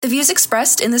The views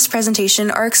expressed in this presentation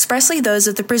are expressly those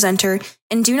of the presenter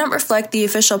and do not reflect the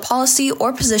official policy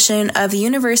or position of the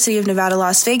University of Nevada,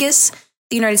 Las Vegas,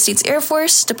 the United States Air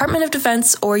Force, Department of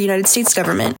Defense, or United States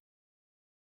government.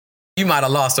 You might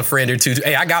have lost a friend or two.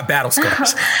 Hey, I got battle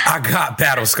scars.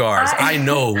 I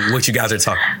know what you guys are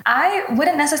talking about. I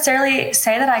wouldn't necessarily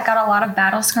say that I got a lot of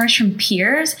battle scars from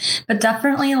peers, but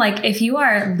definitely like if you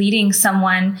are leading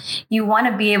someone, you want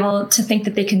to be able to think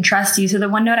that they can trust you. So the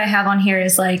one note I have on here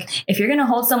is like, if you're going to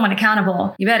hold someone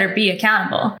accountable, you better be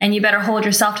accountable and you better hold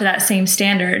yourself to that same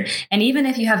standard. And even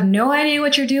if you have no idea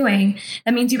what you're doing,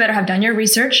 that means you better have done your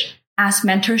research. Ask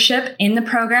mentorship in the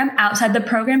program, outside the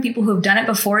program, people who have done it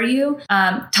before you.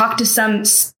 Talk to some,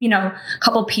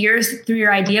 couple peers through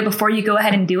your idea before you go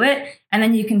ahead and do it. And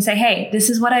then you can say, hey, this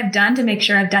is what I've done to make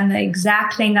sure I've done the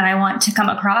exact thing that I want to come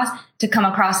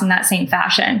across in that same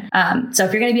fashion. So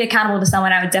if you're going to be accountable to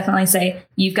someone, I would definitely say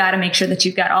you've got to make sure that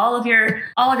you've got all of your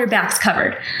backs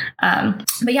covered.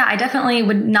 But yeah, I definitely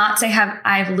would not say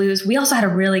I've lose. We also had a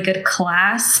really good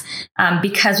class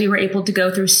because we were able to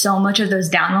go through so much of those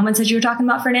down moments that you were talking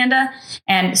about, Fernanda,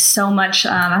 and so much,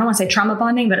 I don't want to say trauma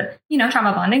bonding, but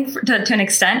trauma bonding to an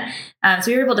extent.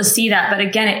 So we were able to see that. But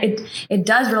again, it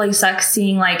does really suck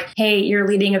seeing like, hey, you're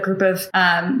leading a group of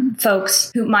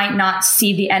folks who might not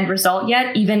see the end result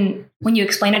yet. Even when you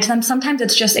explain it to them, sometimes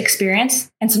it's just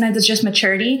experience and sometimes it's just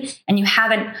maturity. And you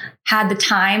haven't had the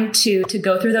time to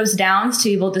go through those downs to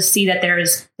be able to see that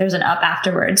there's an up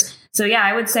afterwards. So yeah,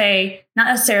 I would say not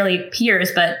necessarily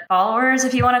peers, but followers,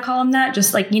 if you want to call them that,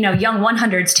 just like, young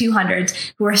 100s,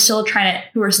 200s who are still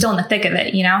in the thick of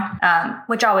it,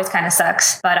 which always kind of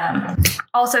sucks. But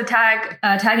also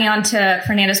tagging on to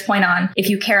Fernanda's point on if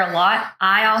you care a lot,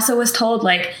 I also was told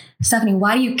like, Stephanie,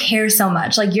 why do you care so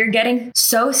much? Like you're getting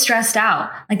so stressed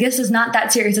out. Like this is not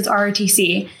that serious. It's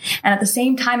ROTC. And at the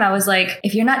same time, I was like,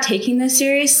 if you're not taking this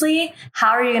seriously, how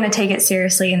are you going to take it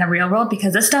seriously in the real world?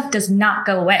 Because this stuff does not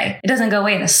go away. It doesn't go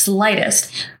away in the slightest.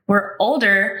 We're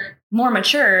older, more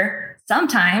mature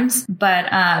sometimes, but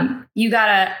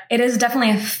it is definitely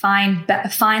a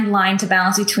fine line to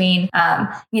balance between,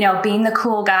 being the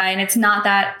cool guy and it's not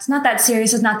that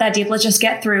serious. It's not that deep. Let's just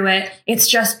get through it. It's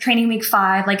just training week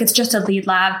 5. Like it's just a lead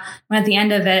lab. When at the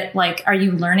end of it, like, are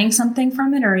you learning something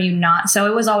from it or are you not? So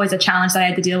it was always a challenge that I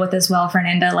had to deal with as well,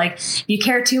 Fernanda. Like if you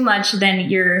care too much, then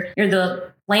you're the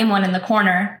lame one in the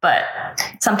corner, but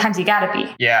sometimes you gotta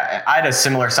be. Yeah, I had a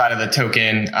similar side of the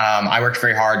token. I worked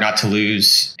very hard not to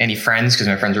lose any friends because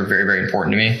my friends were very, very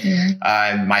important to me,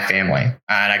 my family.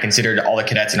 And I considered all the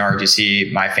cadets in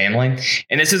ROTC my family.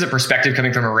 And this is a perspective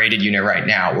coming from a rated unit right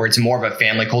now, where it's more of a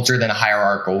family culture than a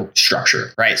hierarchical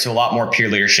structure, right? So a lot more peer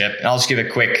leadership. And I'll just give a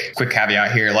quick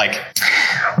caveat here. Like,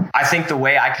 I think the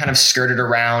way I kind of skirted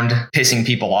around pissing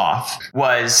people off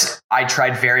was I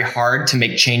tried very hard to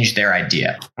make change their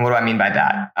idea. And what do I mean by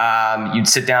that? You'd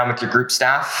sit down with your group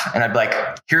staff and I'd be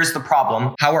like, here's the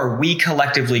problem. How are we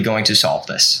collectively going to solve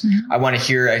this? Mm-hmm. I want to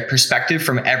hear a perspective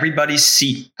from everybody's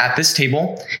seat at this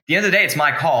table. At the end of the day, it's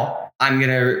my call.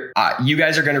 You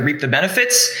guys are going to reap the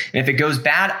benefits. And if it goes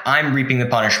bad, I'm reaping the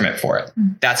punishment for it.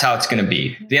 Mm-hmm. That's how it's going to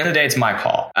be. At the end of the day, it's my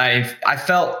call. I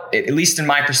felt, at least in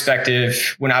my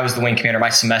perspective, when I was the wing commander my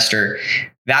semester,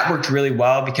 that worked really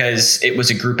well because it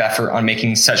was a group effort on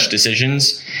making such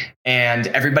decisions and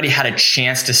everybody had a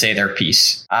chance to say their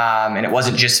piece. And it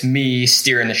wasn't just me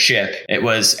steering the ship. It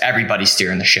was everybody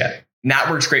steering the ship. And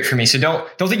that works great for me. So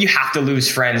don't think you have to lose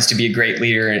friends to be a great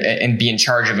leader and be in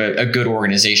charge of a good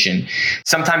organization.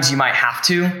 Sometimes you might have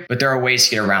to, but there are ways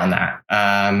to get around that.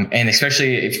 And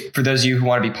especially for those of you who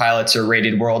want to be pilots or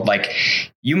rated world, like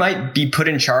you might be put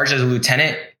in charge as a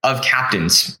lieutenant of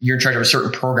captains. You're in charge of a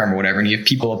certain program or whatever, and you have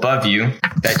people above you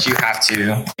that you have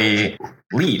to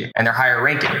lead and they're higher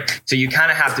ranking. So you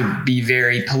kind of have to be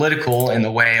very political in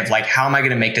the way of like, how am I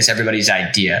going to make this everybody's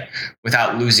idea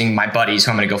without losing my buddies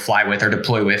who I'm going to go fly with or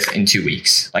deploy with in 2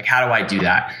 weeks? Like, how do I do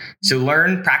that? So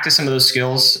practice some of those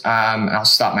skills. And I'll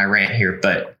stop my rant here,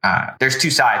 but there's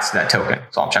two sides to that token.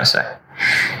 That's all I'm trying to say.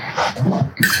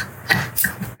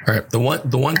 All right. The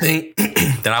one thing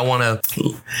that I want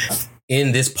to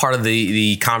in this part of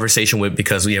the conversation with,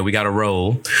 because we got to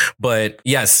roll. But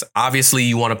yes, obviously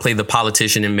you want to play the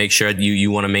politician and make sure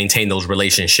you want to maintain those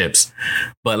relationships.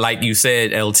 But like you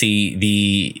said, LT,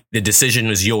 the decision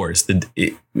is yours.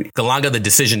 Kalanga, the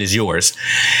decision is yours.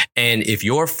 And if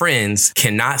your friends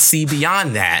cannot see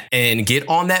beyond that and get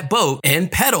on that boat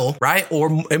and pedal, right, or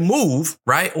move,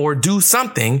 right, or do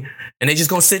something, and they just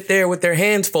gonna sit there with their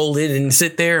hands folded and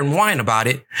sit there and whine about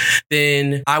it,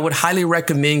 then I would highly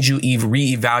recommend you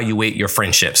reevaluate your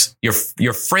friendships.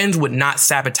 Your friends would not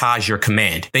sabotage your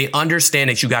command. They understand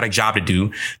that you got a job to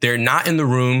do. They're not in the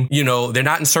room, they're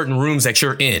not in certain rooms that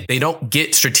you're in. They don't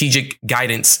get strategic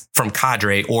guidance from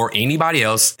cadre or anybody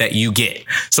else that you get.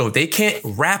 So if they can't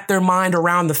wrap their mind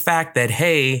around the fact that,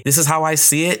 hey, this is how I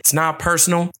see it, it's not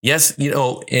personal. Yes,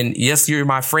 and yes, you're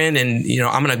my friend, and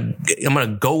I'm gonna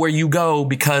go where you go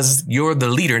because you're the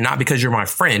leader, not because you're my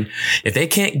friend. If they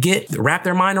can't wrap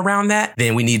their mind around that,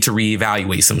 then we need to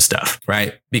reevaluate some stuff,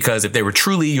 right? Because if they were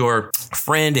truly your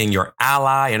friend and your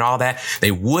ally and all that,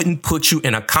 they wouldn't put you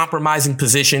in a compromising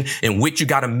position in which you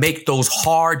got to make those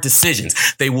hard decisions.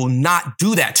 They will not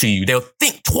do that to you. They'll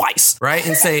think twice, right?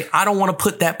 And say, I don't want to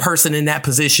put that person in that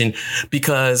position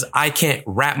because I can't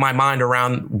wrap my mind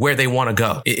around where they want to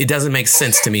go. It doesn't make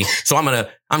sense to me. So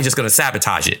I'm just going to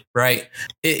sabotage it, right?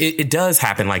 It does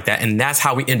happen like that. And that's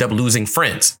how we end up losing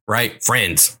friends, right?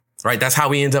 Right. That's how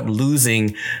we end up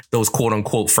losing those quote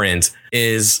unquote friends,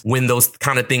 is when those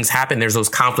kind of things happen. There's those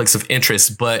conflicts of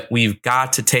interest, but we've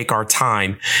got to take our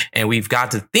time and we've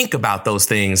got to think about those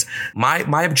things. My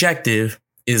objective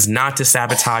is not to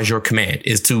sabotage your command,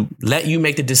 is to let you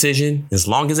make the decision. As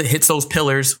long as it hits those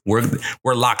pillars, we're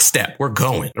lockstep. We're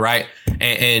going, right?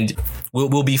 And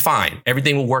we'll be fine.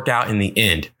 Everything will work out in the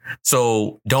end.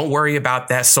 So don't worry about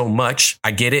that so much.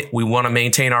 I get it. We want to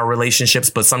maintain our relationships,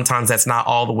 but sometimes that's not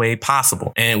all the way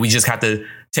possible. And we just have to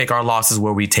take our losses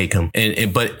where we take them.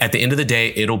 But at the end of the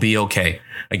day, it'll be okay.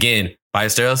 Again,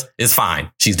 Ballesteros is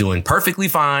fine. She's doing perfectly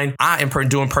fine. I am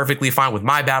doing perfectly fine with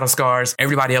my battle scars.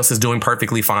 Everybody else is doing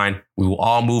perfectly fine. We will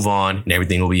all move on and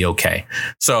everything will be okay.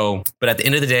 So, but at the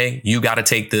end of the day, you got to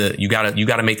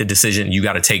make the decision. You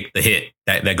got to take the hit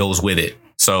that goes with it.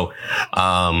 So,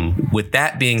 with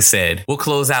that being said, we'll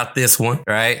close out this one,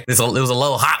 right? It was a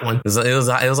little hot one. It was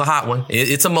a hot one.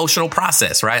 It's emotional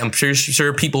process, right? I'm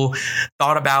sure people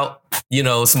thought about,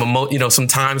 some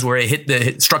times where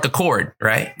it struck a chord,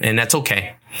 right? And that's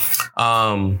okay.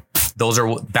 Those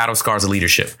are battle scars of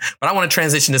leadership. But I want to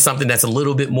transition to something that's a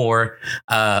little bit more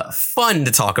fun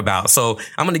to talk about. So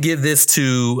I'm going to give this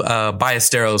to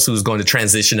Ballesteros, who's going to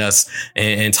transition us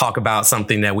and talk about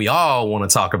something that we all want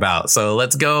to talk about. So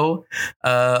let's go,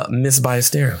 Miss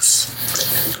Ballesteros.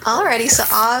 Alrighty, so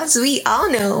as we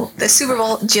all know, the Super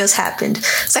Bowl just happened.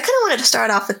 So I kind of wanted to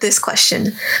start off with this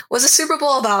question. Was the Super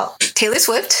Bowl about Taylor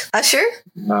Swift, Usher,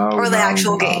 or the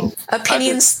actual game?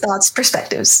 Opinions, thoughts,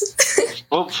 perspectives.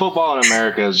 Football in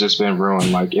America has just been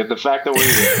ruined. Like, if the fact that we're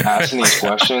even asking these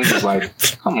questions is like,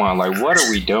 come on, like, what are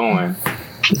we doing?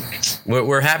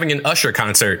 We're having an Usher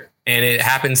concert, and it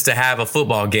happens to have a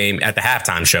football game at the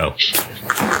halftime show.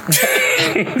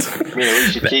 I mean,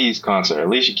 Alicia Keys concert.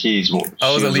 Alicia Keys.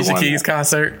 Oh, it was Alicia Keys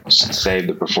concert? Saved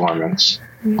the performance.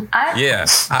 I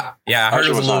heard it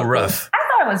was a little rough. I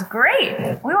thought it was great.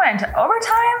 We went into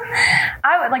overtime.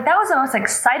 That was the most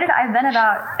excited I've been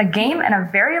about a game in a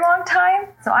very long time.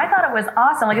 So I thought it was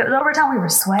awesome. Like, it was overtime. We were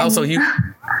sweating. Oh, so you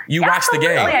watched the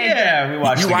game? Yeah, we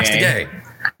watched the game.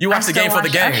 You watched the game for the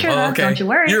game. Oh, okay. Don't you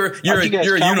worry. You're a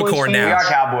unicorn now. We are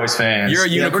Cowboys fans. You're a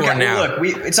unicorn now. Look,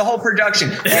 it's a whole production.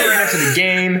 We ran into the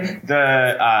game,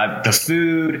 the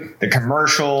food, the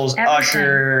commercials, everything.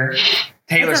 Usher,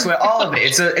 Taylor Swift, all of it.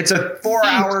 It's a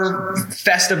 4-hour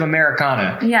festive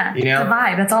Americana. Yeah, it's a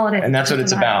vibe. That's all it is. And that's what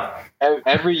it's about.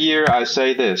 Every year I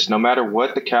say this, no matter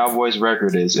what the Cowboys'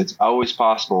 record is, it's always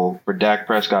possible for Dak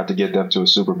Prescott to get them to a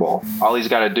Super Bowl. All he's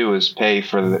got to do is pay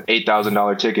for the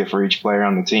 $8,000 ticket for each player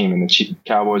on the team, and the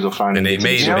Cowboys will find and it. And they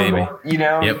made it, baby.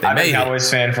 I've been a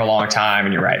Cowboys fan for a long time,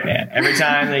 and you're right, man. Every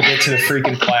time they get to the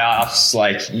freaking playoffs,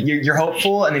 like, you're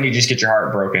hopeful, and then you just get your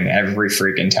heart broken every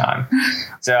freaking time.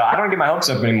 So I don't get my hopes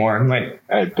up anymore. I'm like,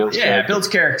 it builds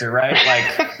character, right?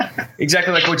 Like,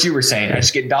 exactly like what you were saying. I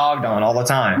just get dogged on all the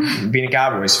time being a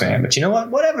Cowboys fan. But you know what?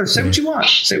 Whatever. Say what you want.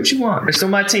 Say what you want. They're still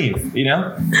my team, you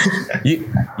know?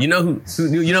 You know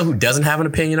who doesn't have an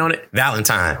opinion on it?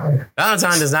 Valentine.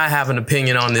 Valentine does not have an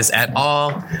opinion on this at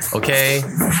all. Okay?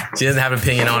 She doesn't have an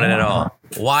opinion on it at all.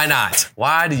 Why not?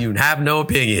 Why do you have no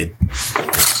opinion?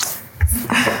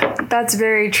 That's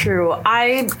very true.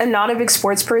 I am not a big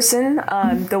sports person.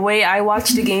 The way I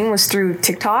watched the game was through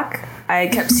TikTok. I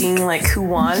kept seeing like who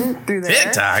won through there.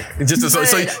 TikTok, just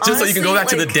so you can go back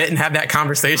to the debt and have that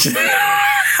conversation.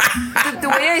 the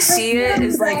way I see it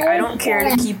is like I don't care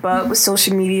to keep up with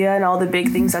social media and all the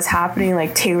big things that's happening,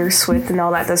 like Taylor Swift and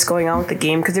all that's going on with the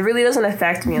game, because it really doesn't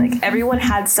affect me. Like everyone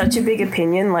had such a big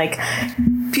opinion. Like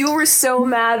people were so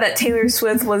mad that Taylor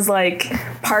Swift was like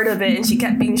part of it and she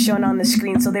kept being shown on the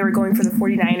screen, so they were going for the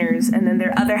 49ers, and then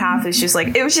their other half is just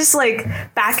like, it was just like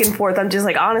back and forth. I'm just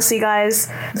like, honestly guys,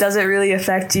 does it really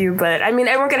affect you? But I mean,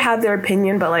 everyone could have their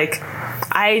opinion, but like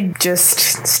I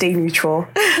just stay neutral.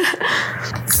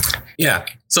 Yeah.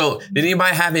 So did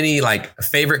anybody have any like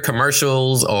favorite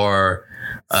commercials or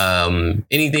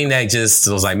anything that just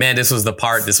was like, man, this was the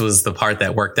part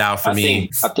that worked out for me?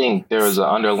 I think there was an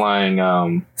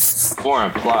underlying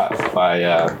foreign plot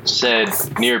by said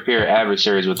near peer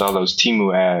adversaries with all those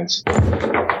Temu ads.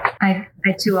 I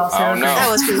too also. Oh no,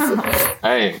 That was pretty cool.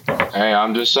 Hey,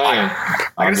 I'm just saying. I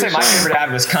gotta say, my favorite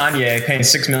ad was Kanye paying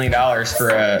 $6 million for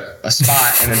a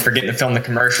spot and then forgetting to film the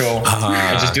commercial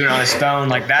and just doing it on his phone.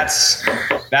 Like that's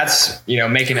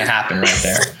making it happen right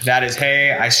there. That is,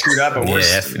 hey, I screwed up, but we're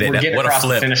getting across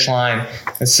the finish line.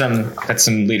 That's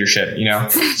some leadership,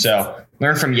 So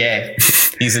learn from Ye.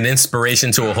 He's an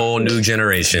inspiration to a whole new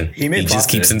generation. He just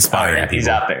keeps inspiring people. He's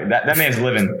out there. That man's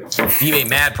living. He made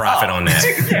mad profit on that.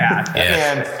 Yeah.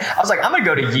 And I was like, I'm gonna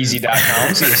go to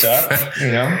Yeezy.com, see what's up.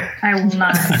 I will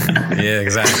not. Yeah,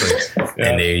 exactly. Yeah.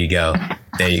 And there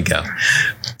you go.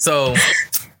 So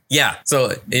yeah.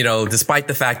 So, despite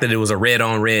the fact that it was a red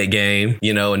on red game,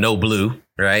 no blue,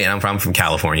 right? And I'm from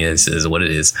California. This is what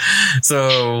it is.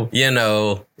 So,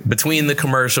 between the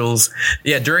commercials,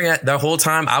 during the whole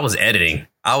time I was editing.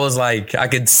 I was like, I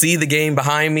could see the game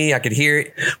behind me. I could hear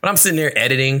it, but I'm sitting there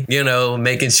editing,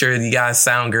 making sure you guys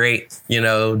sound great,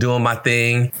 doing my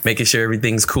thing, making sure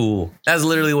everything's cool. That's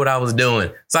literally what I was doing.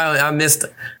 So I missed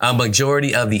a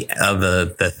majority of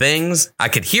the things. I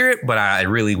could hear it, but I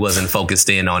really wasn't focused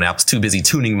in on it. I was too busy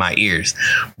tuning my ears,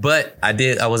 but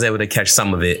I was able to catch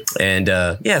some of it and,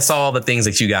 saw all the things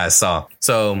that you guys saw.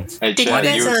 So hey, Chad,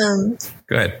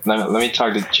 go ahead. Let me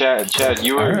talk to Chad. Chad,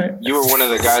 you were one of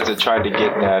the guys that tried to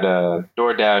get that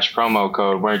DoorDash promo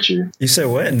code, weren't you? You said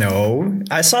what? No,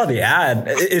 I saw the ad.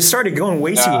 It started going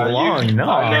way too long.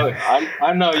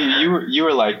 I know you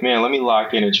were like, man, let me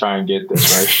lock in and try and get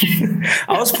this, right?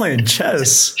 I was playing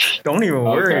chess. Don't even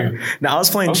worry. No, I was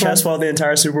playing chess while the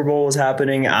entire Super Bowl was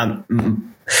happening.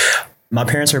 My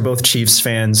parents are both Chiefs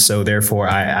fans, so therefore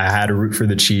I had to root for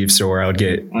the Chiefs or I would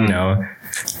get,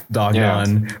 dogged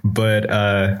on. But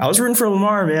I was rooting for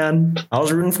Lamar, man. I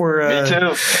was rooting for... Me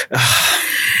too.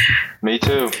 Me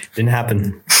too. Didn't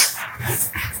happen.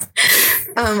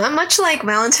 I'm much like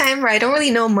Valentine, where I don't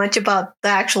really know much about the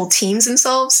actual teams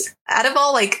themselves. Out of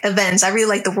all events, I really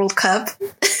like the World Cup.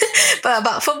 But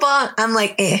about football, I'm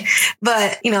like, eh.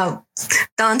 But,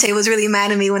 Dante was really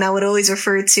mad at me when I would always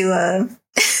refer to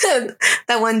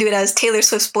that one dude as Taylor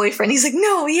Swift's boyfriend. He's like,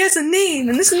 no, he has a name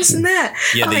and this and that.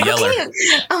 Yeah, the Yeller. Okay.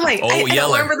 I'm like, I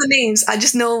don't remember the names. I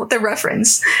just know the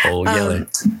reference. Yeller.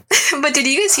 But did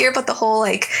you guys hear about the whole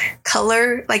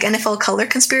color, NFL color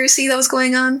conspiracy that was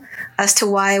going on as to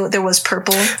why there was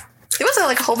purple? There was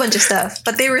a whole bunch of stuff,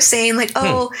 but they were saying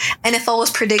NFL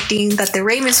was predicting that the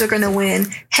Ravens were going to win,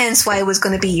 hence why it was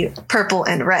going to be purple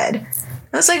and red. It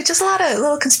was just a lot of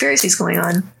little conspiracies going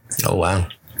on. Oh, wow.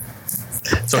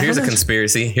 So here's a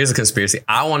conspiracy.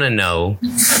 I want to know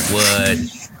what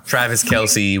Travis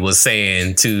Kelce was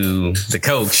saying to the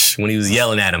coach when he was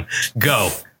yelling at him. Go.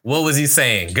 What was he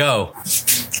saying? Go.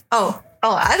 Oh,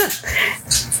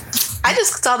 I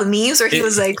just saw the memes where he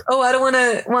was like, "Oh, I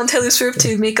don't want Taylor Swift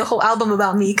to make a whole album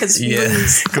about me because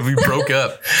we broke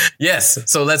up." Yes,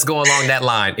 so let's go along that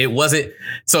line. It wasn't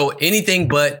so anything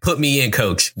but put me in,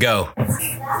 coach. Go.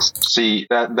 See,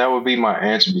 that would be my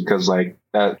answer because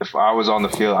that if I was on the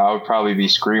field, I would probably be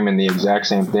screaming the exact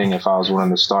same thing if I was one of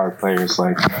the star players.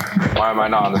 Why am I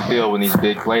not on the field when these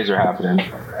big plays are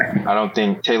happening? I don't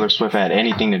think Taylor Swift had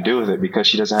anything to do with it because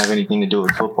she doesn't have anything to do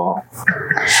with football.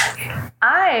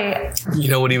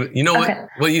 What do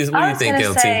you think,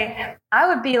 LT? I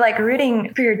would be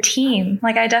rooting for your team.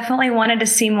 I definitely wanted to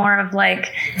see more of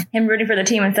him rooting for the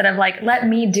team instead of let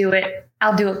me do it.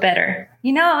 I'll do it better.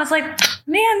 I was like,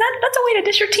 man, that's a way to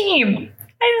dish your team.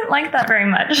 I didn't like that very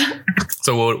much.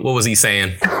 So what was he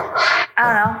saying? I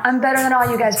don't know. I'm better than all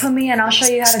you guys. Put me in. I'll show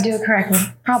you how to do it correctly.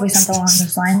 Probably something along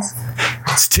those lines.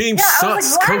 This team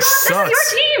sucks. Coach sucks.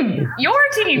 This is your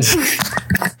team.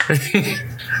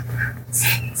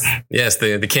 Yes,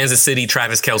 the Kansas City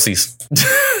Travis Kelce's.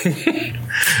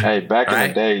 Hey, back in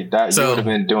the day, you would have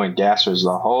been doing gassers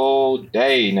the whole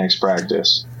day next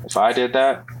practice. If I did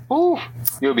that,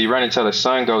 you'll be running till the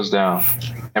sun goes down.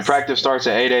 And practice starts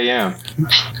at 8 a.m.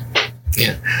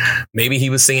 Yeah. Maybe he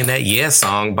was singing that "Yeah"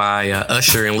 song by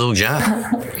Usher and Lil Jon.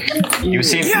 He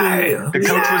was seeing the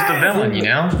coach was the villain, you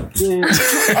know?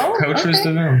 Coach was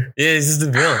the villain. Yeah, he's just the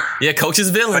villain. Yeah, coach is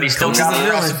villain. But he still got to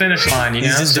cross the finish line, you know?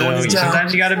 Just doing his job.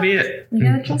 Sometimes you got to beat it. You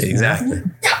gotta trust Exactly.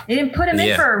 him. They didn't put him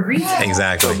in for a reason.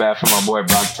 Exactly. So bad for my boy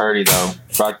Brock Purdy though.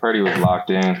 Brock Purdy was locked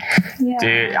in. Yeah.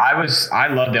 Dude, I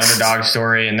love the underdog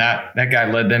story, and that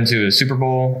guy led them to a Super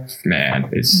Bowl. Man,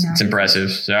 it's impressive.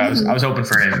 So I was hoping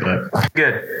for him, but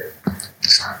good.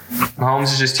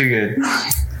 Mahomes is just too good.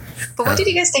 But what did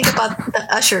you guys think about the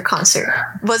Usher concert?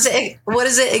 What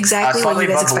is it exactly what Slightly you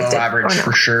guys above below expected? average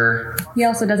for sure. He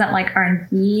also doesn't like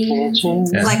R&B.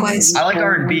 Yeah. Likewise. I like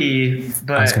R&B, I was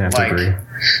but gonna have to agree.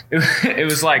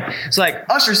 it's like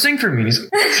Usher, sing for me.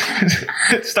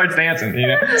 Starts dancing, you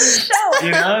know. It's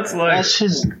like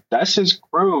That's his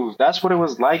groove. That's what it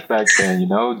was like back then, you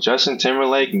know. Justin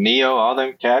Timberlake, Neo, all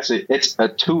them cats. It's a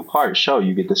 2-part show.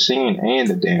 You get the singing and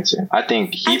the dancing. I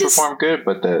think he performed good,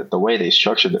 but the way they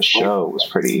structured the show was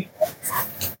pretty.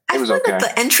 I feel like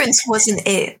the entrance wasn't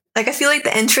it. Like, I feel like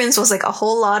the entrance was like a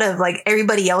whole lot of like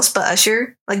everybody else but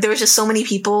Usher. Like, there was just so many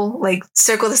people like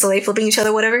Circle the Soleil flipping each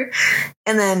other, whatever.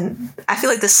 And then I feel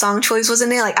like the song choice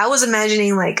wasn't it. Like, I was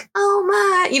imagining like, oh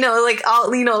my, like all,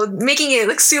 making it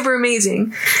like super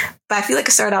amazing. But I feel like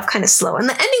it started off kind of slow. And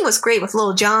the ending was great with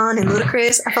Lil Jon and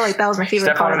Ludacris. I felt like that was my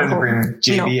favorite part of the whole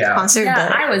concert. Yeah,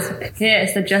 but I was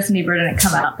pissed that Justin Bieber didn't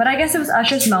come out. But I guess it was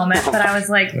Usher's moment. But I was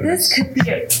like, this could be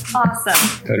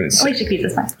awesome. Alicia Keys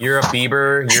is fine. You're a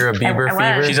Bieber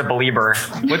fever. She's a believer.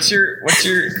 What's your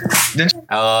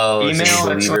email?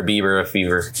 Bieber a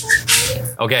fever.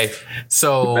 Okay,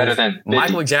 so better than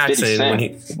Michael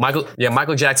Jackson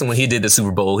Michael Jackson when he did the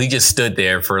Super Bowl, he just stood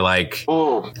there for like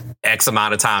X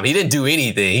amount of time. He didn't do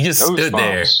anything. He just stood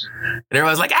there, and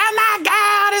everyone's like, "Oh my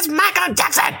God, it's Michael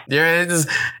Jackson!"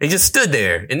 He just stood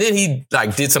there, and then he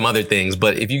like did some other things.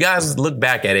 But if you guys look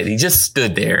back at it, he just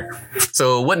stood there.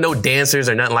 So it wasn't no dancers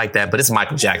or nothing like that. But it's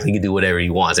Michael Jackson. He can do whatever he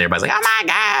wants. Everybody's like, "Oh my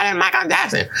God, it's Michael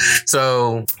Jackson!"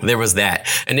 So there was that,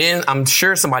 and then I'm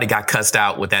sure somebody got cussed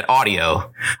out with that audio.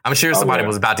 I'm sure somebody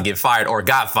was about to get fired or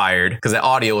got fired because the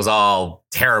audio was all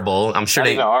terrible. I'm sure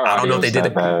I don't know if they did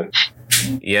it bad.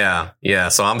 Yeah.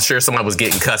 So I'm sure someone was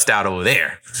getting cussed out over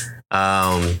there.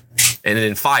 And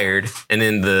then fired. And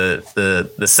then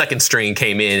the second string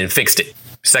came in and fixed it.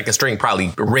 Second string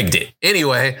probably rigged it.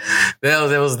 Anyway,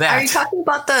 there was that. Are you talking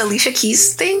about the Alicia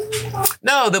Keys thing?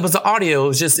 No, there was the audio. It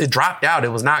was just, it dropped out. It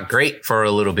was not great for a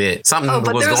little bit. But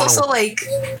there was also like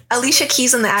Alicia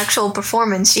Keys in the actual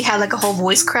performance. She had like a whole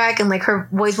voice crack and like her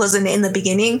voice wasn't in the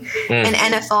beginning. And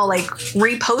NFL like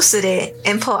reposted it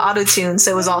and put autotune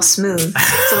so it was all smooth.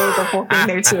 So there was a whole thing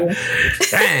there too.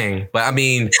 Dang. But I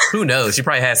mean, who knows? She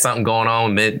probably had something going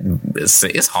on.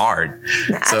 It's hard.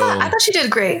 I thought she did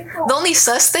great. The only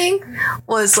sus thing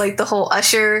was like the whole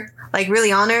Usher like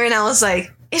really on her, and I was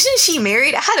like, isn't she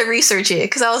married? I had to research it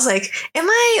because I was like, do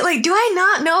I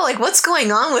not know like what's going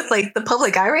on with like the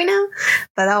public eye right now?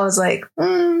 But I was like, a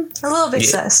little bit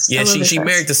sus. Yeah, she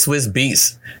married the Swiss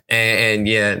Beats, and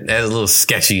yeah, that's a little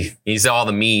sketchy. You saw all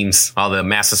the memes, all the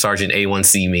Master Sergeant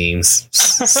A1C memes.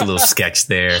 It's a little sketch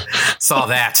there. Saw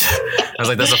that. I was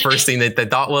like, that's the first thing that they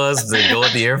thought was to go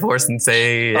at the Air Force and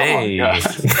say, hey.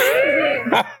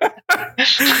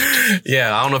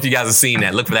 Yeah, I don't know if you guys have seen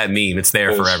that. Look for that meme. It's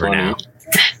there forever now.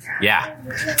 Yeah.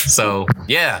 So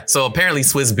apparently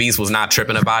Swiss Beats was not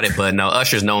tripping about it, but no,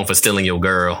 Usher's known for stealing your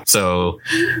girl. So,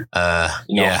 for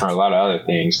a lot of other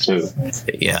things too.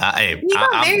 Yeah. He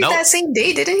got married that same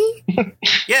day, didn't he?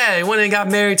 Yeah, he went and got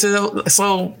married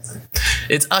so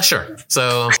it's Usher.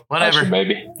 So whatever, Usher,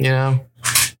 baby.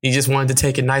 He just wanted to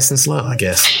take it nice and slow, I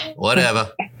guess.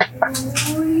 Whatever.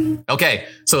 Okay,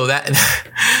 so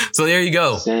there you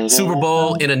go. Super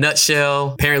Bowl in a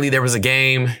nutshell. Apparently there was a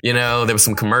game, there was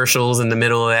some commercials in the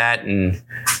middle of that, and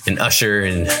Usher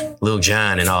and Lil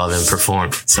Jon and all of them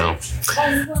performed. So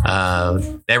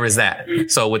there was that.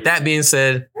 So with that being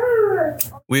said,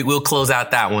 we'll close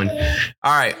out that one.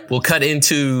 All right, we'll cut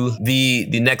into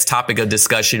the next topic of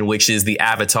discussion, which is the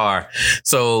Avatar.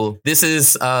 So this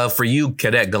is for you,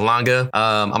 Cadet Galanga.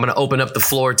 I'm going to open up the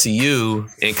floor to you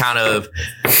and kind of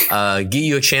give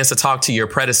you a chance to talk to your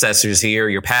predecessors here,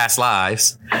 your past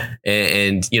lives,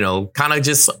 and kind of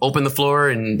just open the floor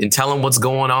and tell them what's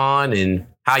going on and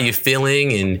how you're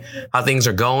feeling and how things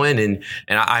are going. And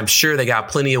I'm sure they got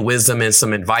plenty of wisdom and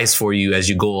some advice for you as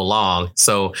you go along.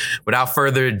 So without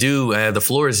further ado, the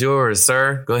floor is yours,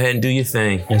 sir. Go ahead and do your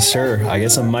thing. Yes, sir. I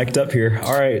guess I'm mic'd up here.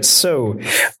 All right. So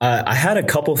I had a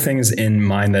couple things in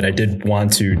mind that I did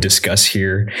want to discuss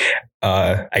here.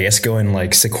 I guess going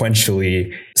like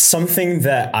sequentially, something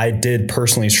that I did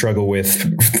personally struggle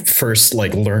with first,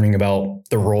 like learning about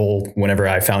the role whenever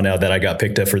I found out that I got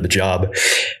picked up for the job,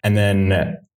 and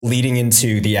then leading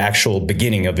into the actual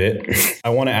beginning of it, I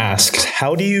want to ask,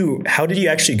 how did you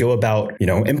actually go about,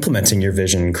 implementing your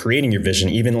vision, creating your vision,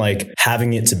 even like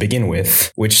having it to begin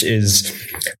with, which is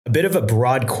a bit of a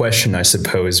broad question, I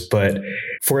suppose. But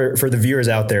for the viewers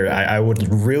out there, I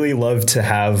would really love to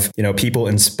have, people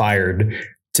inspired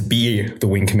to be the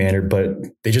wing commander, but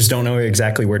they just don't know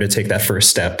exactly where to take that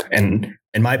first step. And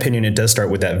in my opinion, it does start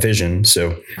with that vision.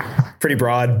 So pretty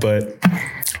broad, but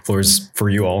floors for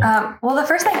you all. Well, the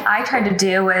first thing I tried to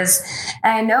do was,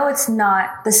 and I know it's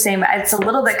not the same, it's a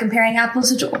little bit comparing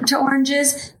apples to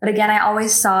oranges, but again, I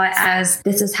always saw it as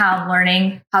this is how I'm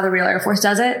learning how the real Air Force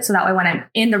does it. So that way when I'm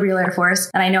in the real Air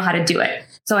Force and I know how to do it.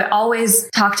 So I always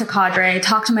talked to cadre,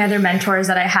 talked to my other mentors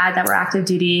that I had that were active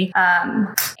duty.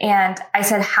 And I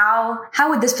said, how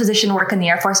would this position work in the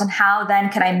Air Force? And how then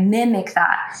can I mimic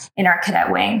that in our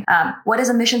cadet wing? What does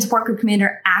a mission support group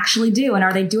commander actually do? And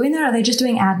are they doing that? Or are they just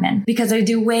doing admin? Because they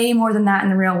do way more than that in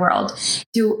the real world.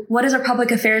 What does a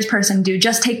public affairs person do?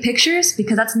 Just take pictures?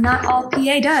 Because that's not all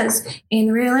PA does in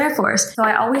the real Air Force. So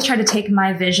I always try to take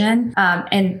my vision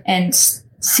and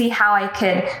see how I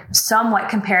could somewhat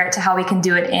compare it to how we can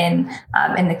do it in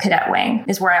the cadet wing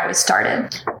is where I always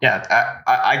started. Yeah,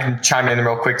 I can chime in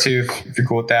real quick too, if you're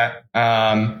cool with that.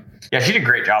 Yeah, she did a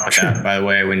great job with that, by the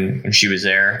way, when she was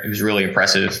there. It was really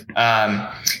impressive.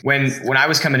 When I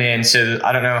was coming in, so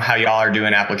I don't know how y'all are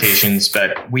doing applications,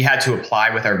 but we had to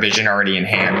apply with our vision already in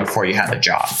hand before you had the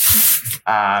job.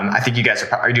 I think you guys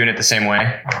are you doing it the same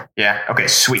way? Yeah. Okay,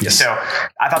 sweet. Yes. So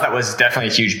I thought that was definitely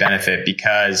a huge benefit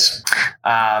because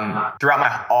throughout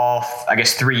my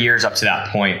 3 years up to that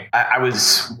point, I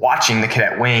was watching the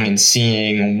cadet wing and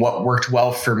seeing what worked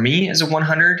well for me as a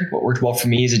 100, what worked well for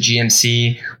me as a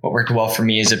GMC, what worked well for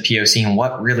me as a POC, and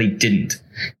what really didn't.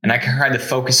 And I tried to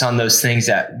focus on those things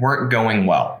that weren't going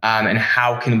well. And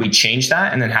how can we change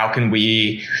that? And then how can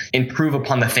we improve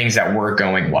upon the things that were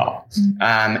going well?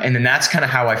 And then that's kind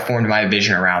of how I formed my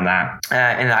vision around that.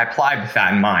 And I applied with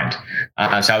that in mind.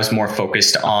 So I was more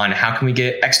focused on how can we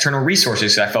get external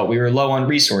resources? I felt we were low on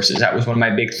resources. That was one of my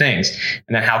big things.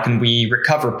 And then how can we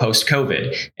recover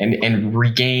post-COVID and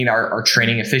regain our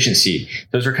training efficiency?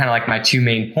 Those were kind of like my two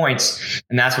main points.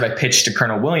 And that's what I pitched to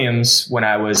Colonel Williams when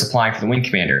I was applying for the wing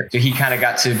commander. So he kind of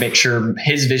got to make sure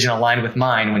his vision aligned with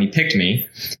mine when he picked me.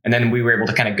 And then we were able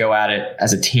to kind of go at it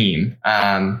as a team.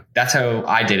 That's how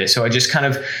I did it. So I just kind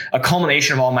of a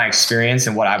culmination of all my experience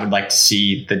and what I would like to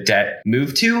see the debt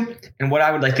move to and what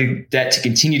I would like the debt to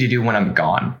continue to do when I'm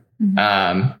gone.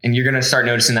 And you're going to start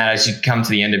noticing that as you come to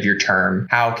the end of your term.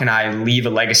 How can I leave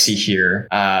a legacy here?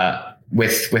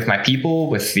 With my people,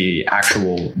 with the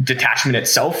actual detachment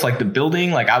itself, like the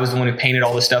building, like I was the one who painted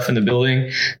all the stuff in the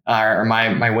building, or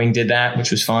my wing did that, which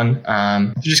was fun.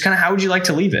 Just kind of how would you like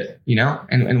to leave it,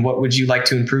 and what would you like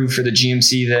to improve for the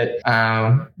GMC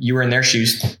that you were in their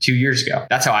shoes 2 years ago?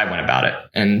 That's how I went about it.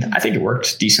 And I think it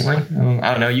worked decently.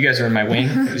 I don't know. You guys were in my wing.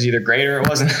 It was either great or it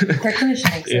wasn't. They're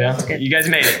commissioning. So you guys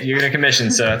made it. You're going to commission.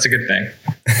 So that's a good thing.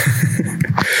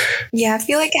 Yeah, I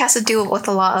feel like it has to do with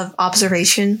a lot of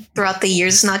observation throughout the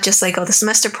years. It's not just like, the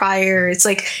semester prior. It's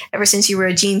like ever since you were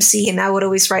a GMC, and I would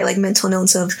always write like mental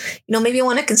notes of, maybe I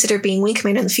want to consider being wing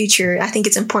commander in the future. I think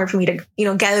it's important for me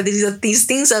to, gather these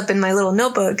things up in my little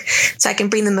notebook so I can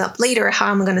bring them up later,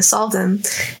 how I'm going to solve them.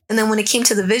 And then when it came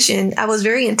to the vision, I was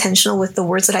very intentional with the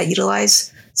words that I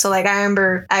utilize. So like, I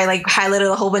remember I highlighted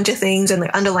a whole bunch of things and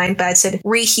underlined, but I said,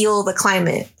 reheal the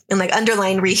climate, and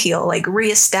underline reheal,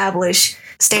 reestablish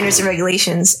standards and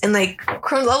regulations. And that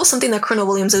was something that Colonel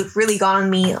Williams really got on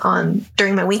me on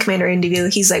during my wing commander interview.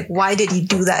 He's like, why did you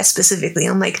do that specifically?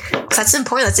 I'm like, that's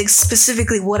important. That's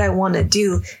specifically what I want to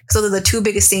do. So those are the two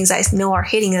biggest things I know are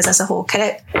hitting us as a whole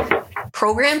cadet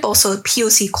program, but also the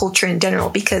POC culture in general.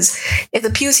 Because if the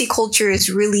POC culture is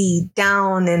really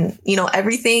down and,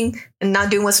 everything and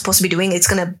not doing what's supposed to be doing, it's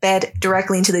going to bed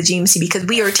directly into the GMC because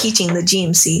we are teaching the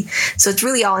GMC. So it's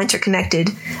really all interconnected,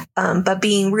 but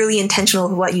being really intentional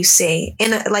with what you say.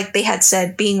 And like they had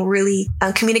said, being really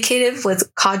communicative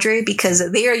with cadre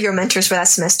because they are your mentors for that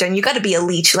semester. And you got to be a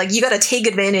leech. You got to take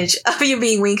advantage of you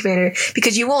being wing commander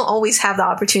because you won't always have the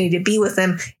opportunity to be with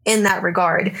them in that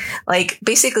regard.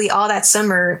 Basically all that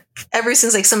summer, ever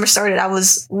since summer started, I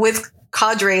was with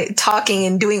cadre talking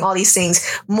and doing all these things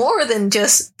more than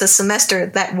just the semester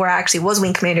that where I actually was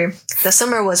wing commander. The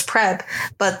summer was prep,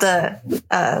 but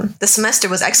the semester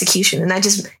was execution. And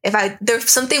if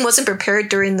something wasn't prepared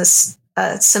during this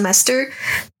semester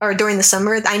or during the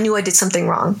summer, I knew I did something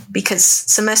wrong because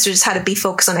semesters had to be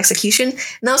focused on execution. And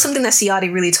that was something that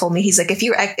Siati really told me. He's like, if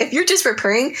you're just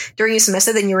preparing during your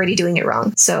semester, then you're already doing it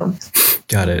wrong. So.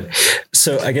 Got it.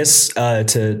 So I guess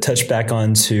to touch back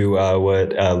on to what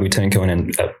Lieutenant Cohen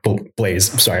and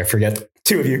Blaze, I'm sorry, I forget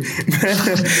two of you.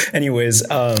 Anyways,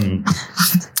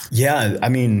 yeah, I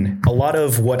mean, a lot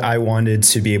of what I wanted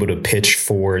to be able to pitch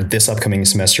for this upcoming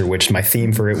semester, which my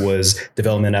theme for it was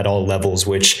development at all levels,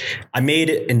 which I made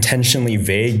it intentionally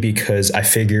vague because I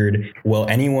figured, well,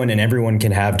 anyone and everyone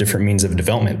can have different means of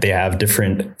development. They have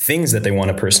different things that they want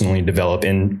to personally develop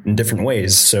in different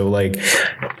ways. So like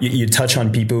you touch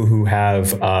on people who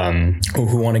have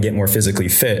who want to get more physically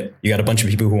fit. You got a bunch of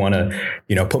people who want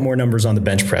to, put more numbers on the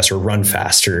bench press or run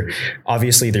faster.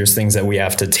 Obviously, there's things that we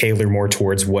have to tailor more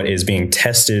towards what is being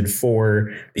tested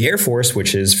for the Air Force,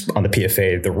 which is on the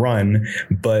PFA, the run.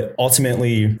 But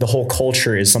ultimately, the whole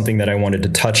culture is something that I wanted to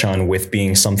touch on with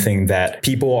being something that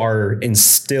people are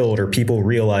instilled or people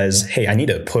realize, hey, I need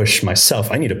to push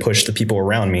myself. I need to push the people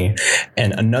around me.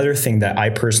 And another thing that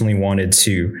I personally wanted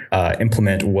to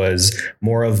implement was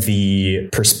more of the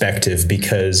perspective,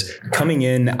 because coming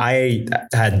in, I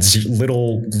had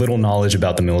little knowledge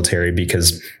about the military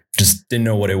because just didn't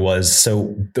know what it was.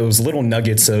 So those little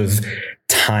nuggets of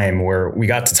time where we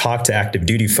got to talk to active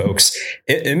duty folks,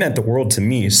 it meant the world to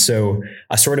me. So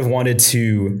I sort of wanted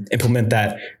to implement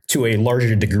that to a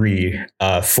larger degree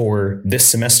for this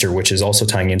semester, which is also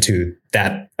tying into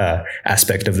that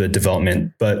aspect of the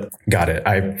development. But got it.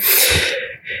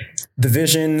 The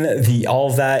vision, all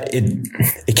of that,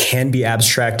 it can be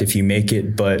abstract if you make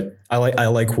it, but I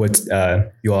like what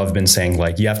you all have been saying.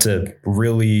 Like, you have to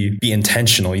really be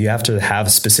intentional. You have to have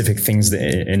specific things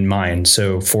in mind.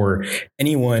 So for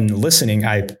anyone listening,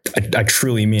 I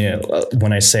truly mean it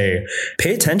when I say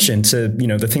pay attention to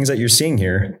the things that you're seeing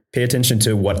here. Pay attention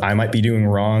to what I might be doing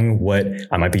wrong, what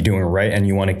I might be doing right, and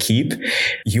you want to keep.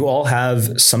 You all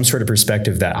have some sort of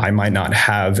perspective that I might not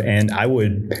have, and I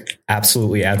would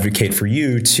absolutely advocate for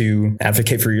you to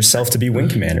advocate for yourself to be wing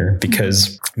commander,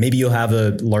 because maybe you'll have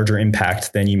a larger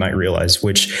impact than you might realize,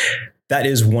 which that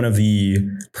is one of the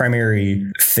primary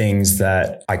things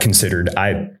that I considered.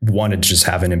 I wanted to just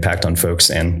have an impact on folks,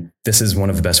 and this is one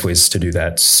of the best ways to do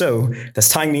that. So that's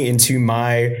tying me into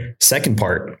my second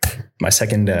part, my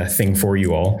second thing for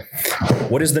you all.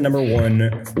 What is the number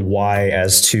one why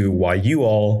as to why you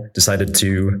all decided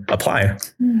to apply?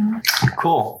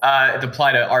 Cool. To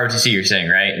apply to ROTC, you're saying,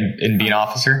 right? And be an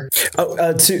officer?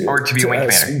 To be a wing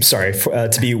commander. Sorry,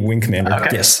 to be wing commander. Okay.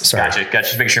 Yes, sorry. Gotcha.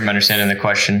 Just make sure I'm understanding the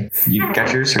question. You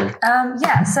got yours? Or?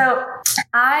 Yeah. So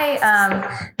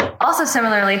I also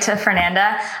similarly to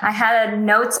Fernanda, I had a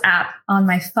notes app on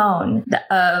my phone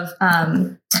of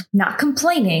not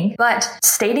complaining, but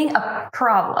stating a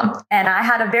problem. And I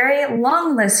had a very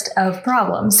long list of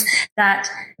problems that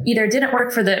either didn't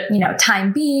work for the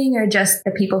time being, or just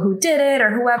the people who did it, or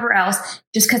whoever else,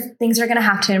 just because things are going to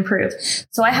have to improve.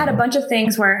 So I had a bunch of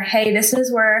things where, hey, this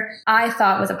is where I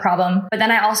thought was a problem, but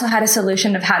then I also had a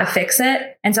solution of how to fix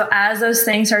it. And so as those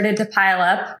things started to pile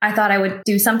up, I thought I would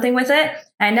do something with it.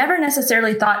 I never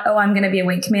necessarily thought, oh, I'm going to be a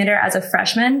wing commander as a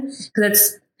freshman,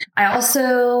 because I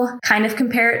also kind of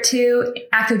compare it to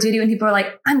active duty when people are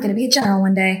like, I'm going to be a general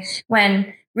one day,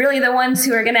 when really the ones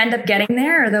who are going to end up getting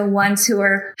there are the ones who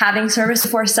are having service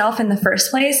before self in the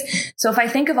first place. So if I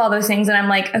think of all those things and I'm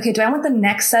like, okay, do I want the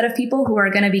next set of people who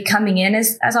are going to be coming in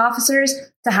as officers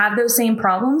to have those same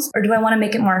problems, or do I want to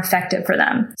make it more effective for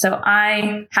them? So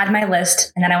I had my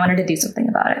list, and then I wanted to do something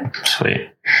about it. Sweet.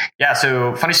 Yeah.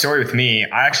 So funny story with me,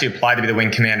 I actually applied to be the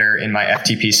wing commander in my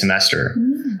FTP semester.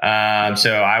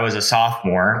 So I was a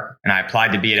sophomore and I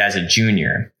applied to be it as a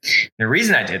junior. The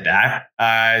reason I did that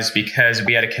is because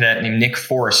we had a cadet named Nick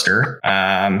Forrester.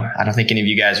 I don't think any of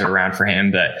you guys are around for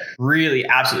him, but really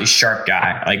absolutely sharp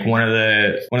guy. Like one of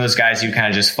those guys you kind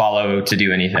of just follow to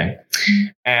do anything.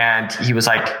 And he was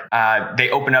like,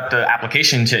 they opened up the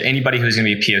application to anybody who's going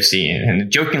to be a POC.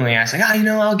 And jokingly I was like,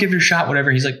 I'll give it a shot, whatever.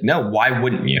 He's like, no, why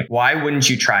wouldn't you? Why wouldn't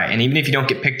you try? And even if you don't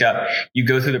get picked up, you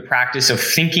go through the practice of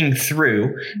thinking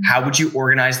through, how would you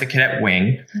organize the cadet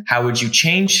wing? How would you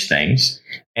change things?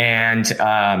 And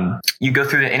you go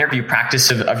through the interview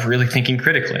practice of really thinking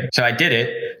critically. So I did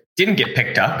it, didn't get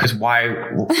picked up because why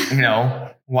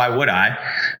would I?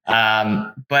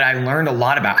 But I learned a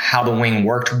lot about how the wing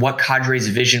worked, what Cadre's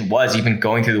vision was, even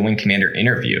going through the wing commander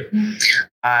interview.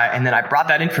 And then I brought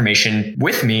that information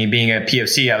with me. Being a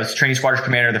POC, I was training squadron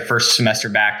commander the first semester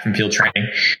back from field training,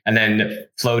 and then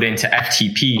flowed into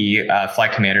FTP,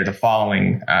 flight commander the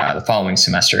following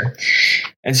semester.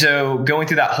 And so going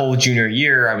through that whole junior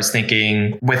year, I was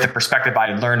thinking, with the perspective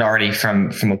I had learned already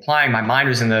from applying, my mind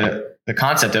was in the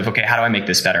concept of, okay, how do I make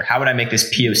this better? How would I make this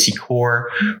POC core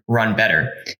run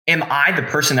better? Am I the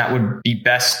person that would be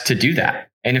best to do that?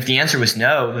 And if the answer was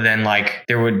no, then like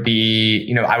there would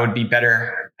be, I would be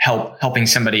better helping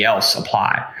somebody else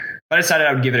apply. But I decided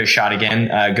I would give it a shot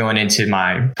again, going into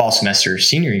my fall semester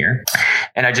senior year.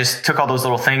 And I just took all those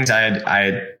little things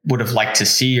I would have liked to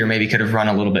see, or maybe could have run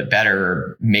a little bit better,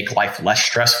 or make life less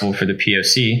stressful for the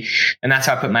POC. And that's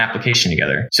how I put my application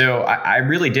together. So I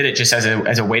really did it just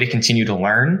as a way to continue to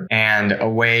learn, and a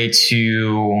way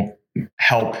to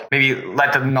help, maybe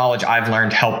let the knowledge I've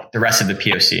learned help the rest of the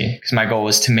POC. Because my goal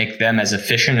was to make them as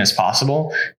efficient as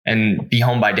possible and be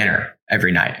home by dinner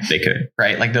every night if they could,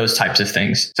 right? Like those types of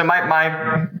things. So my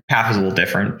path was a little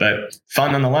different, but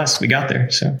fun nonetheless. We got there.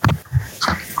 So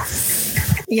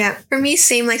yeah, for me,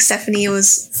 same like Stephanie,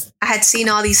 I had seen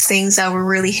all these things that were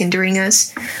really hindering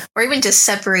us, or even just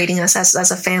separating us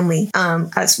as a family,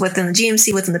 as within the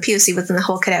GMC, within the POC, within the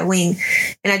whole cadet wing.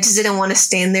 And I just didn't want to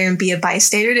stand there and be a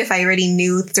bystander if I already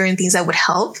knew certain things that would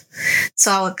help.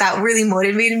 So that really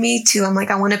motivated me to, I'm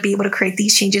like, I want to be able to create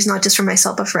these changes, not just for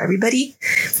myself, but for everybody.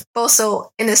 But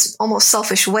also in this almost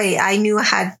selfish way, I knew I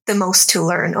had the most to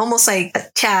learn. Almost like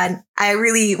Chad,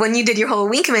 when you did your whole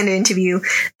wing commander interview,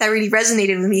 that really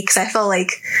resonated with me, because I felt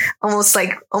like almost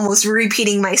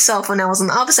repeating myself when I was on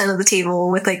the opposite end of the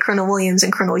table with like Colonel Williams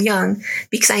and Colonel Young,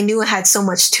 because I knew I had so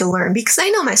much to learn, because I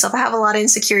know myself. I have a lot of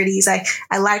insecurities.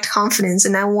 I lacked confidence,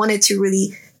 and I wanted to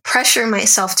really pressure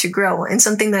myself to grow. And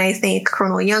something that I think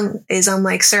Colonel Young is, I'm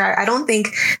like, sir, I don't think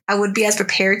I would be as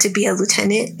prepared to be a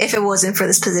lieutenant if it wasn't for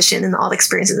this position and all the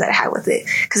experiences that I had with it,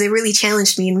 because it really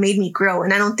challenged me and made me grow.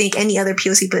 And I don't think any other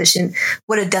POC position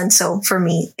would have done so for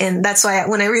me. And that's why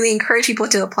when I really encourage people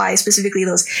to apply, specifically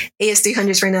those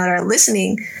AS300s right now that are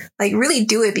listening, like really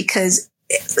do it, because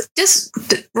just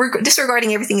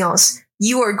disregarding everything else,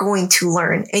 you are going to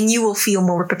learn and you will feel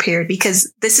more prepared,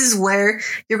 because this is where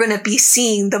you're going to be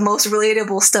seeing the most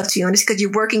relatable stuff to you. And it's because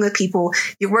you're working with people,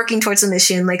 you're working towards a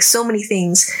mission, like so many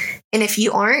things. And if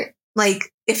you aren't,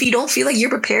 like, if you don't feel like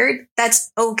you're prepared,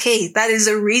 that's okay. That is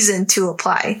a reason to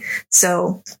apply.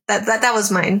 So that was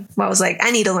mine. I was like,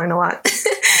 I need to learn a lot.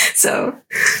 So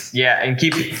yeah, and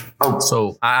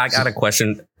so I got a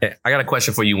question. I got a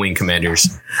question for you, wing commanders.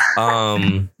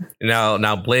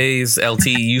 Now, Blaze, LT,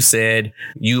 you said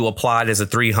you applied as a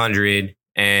 300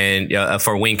 and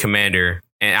for wing commander.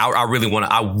 And I really want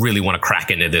to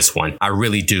crack into this one. I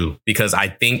really do, because I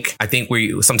think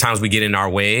we sometimes get in our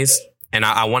ways. And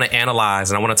I want to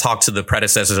analyze, and I want to talk to the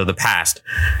predecessors of the past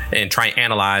and try and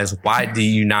analyze, why do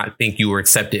you not think you were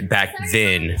accepted back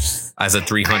then as a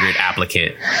 300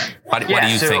 applicant? Why do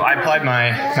you think? So I applied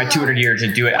my 200 year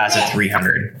to do it as a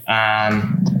 300.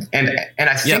 And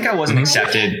I think I wasn't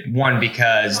accepted, one,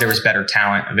 because there was better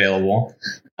talent available.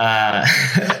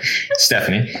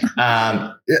 Stephanie.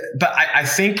 But I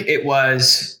think it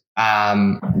was,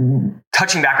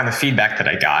 touching back on the feedback that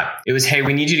I got, it was, hey,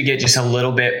 we need you to get just a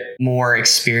little bit more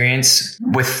experience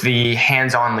with the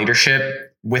hands-on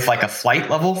leadership with like a flight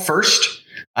level first,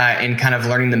 and kind of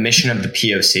learning the mission of the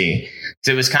POC.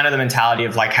 So it was kind of the mentality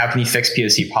of like, how can you fix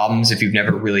POC problems if you've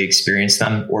never really experienced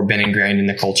them or been ingrained in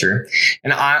the culture?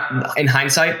 And in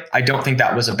hindsight, I don't think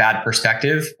that was a bad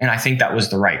perspective. And I think that was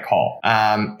the right call.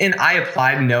 And I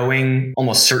applied knowing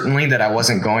almost certainly that I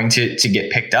wasn't going to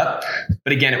get picked up.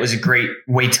 But again, it was a great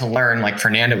way to learn, like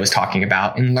Fernanda was talking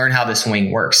about, and learn how this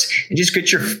wing works. And just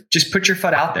put your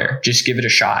foot out there. Just give it a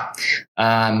shot.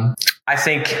 I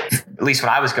think, at least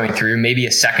when I was going through, maybe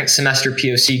a second semester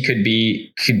POC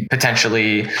could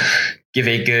potentially give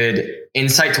a good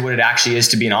insight to what it actually is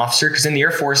to be an officer. Because in the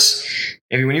Air Force,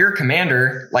 when you're a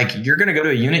commander, like, you're going to go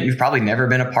to a unit you've probably never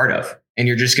been a part of, and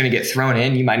you're just going to get thrown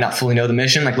in. You might not fully know the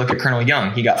mission. Like, look at Colonel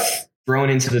Young. He got thrown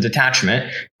into the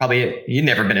detachment. Probably he'd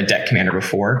never been a det commander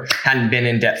before, hadn't been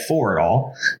in Det 4 at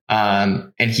all.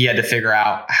 And he had to figure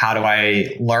out, how do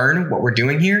I learn what we're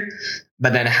doing here?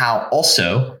 But then how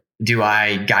also do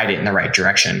I guide it in the right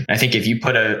direction? And I think if you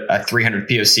put a 300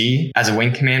 POC as a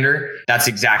wing commander, that's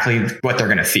exactly what they're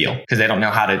going to feel, because they don't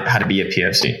know how to be a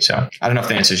POC. So I don't know if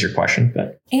that answers your question,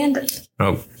 but And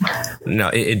oh no,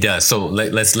 it does. So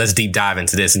let's deep dive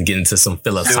into this and get into some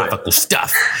philosophical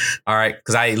stuff. All right,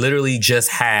 because I literally just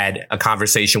had a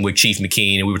conversation with Chief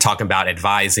McKean, and we were talking about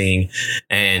advising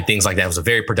and things like that. It was a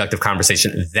very productive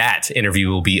conversation. That interview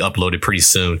will be uploaded pretty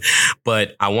soon,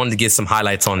 but I wanted to get some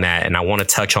highlights on that, and I want to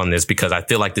touch on this because I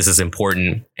feel like this is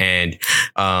important and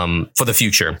for the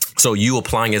future. So you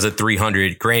applying as a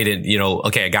 300, granted,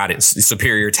 okay, I got it,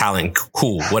 superior talent,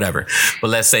 cool, whatever. But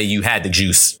let's say you had the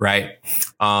juice. Right.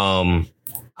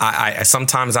 I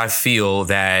sometimes I feel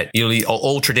that, the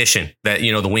old tradition that,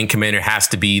 the wing commander has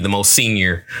to be the most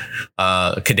senior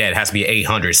cadet, has to be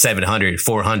 800, 700,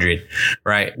 400.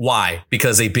 Right. Why?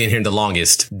 Because they've been here the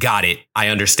longest. Got it. I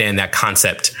understand that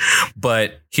concept.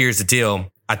 But here's the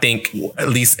deal. I think at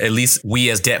least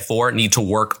we as Det 4 need to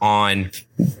work on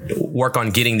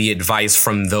getting the advice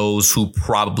from those who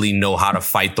probably know how to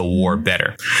fight the war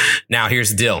better. Now,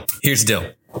 here's the deal.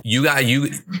 You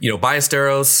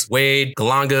Ballesteros, Wade,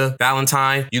 Galanga,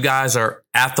 Valentine, you guys are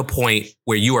at the point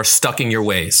where you are stuck in your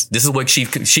ways. This is what Chief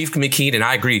McKean, and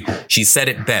I agree, she said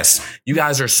it best. You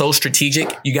guys are so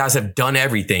strategic. You guys have done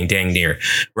everything dang near,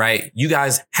 right? You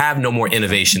guys have no more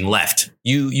innovation left.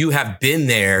 You have been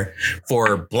there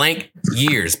for blank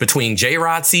years between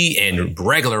JROTC and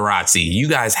regular ROTC. You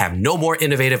guys have no more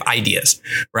innovative ideas,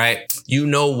 right? You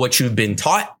know what you've been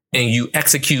taught, and you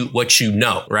execute what you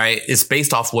know, right? It's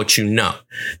based off what you know.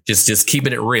 Just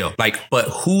keeping it real. But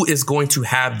who is going to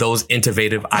have those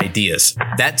innovative ideas?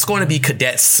 That's going to be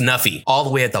Cadet Snuffy all the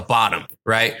way at the bottom,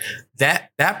 right?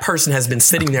 That person has been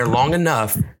sitting there long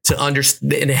enough to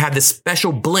understand and have this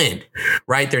special blend,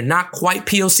 right? They're not quite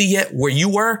POC yet where you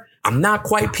were. I'm not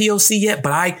quite POC yet,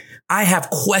 but I have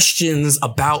questions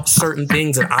about certain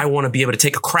things that I want to be able to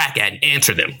take a crack at and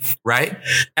answer them, right?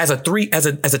 As a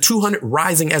 200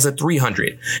 rising as a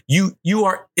 300, you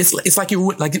are, it's like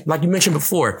you mentioned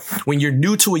before, when you're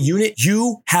new to a unit,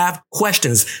 you have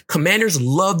questions. Commanders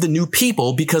love the new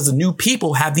people because the new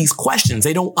people have these questions.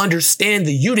 They don't understand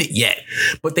the unit yet,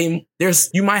 but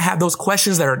you might have those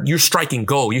questions that you're striking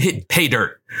gold. You're hitting pay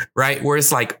dirt, right? Where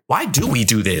it's like, why do we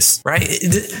do this? Right?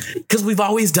 Because we've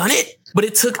always done it. But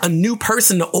it took a new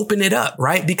person to open it up,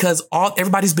 right? Because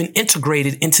everybody's been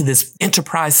integrated into this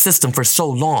enterprise system for so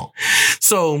long.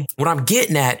 So what I'm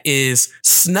getting at is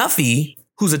Snuffy,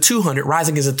 who's a 200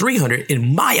 rising as a 300,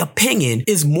 in my opinion,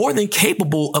 is more than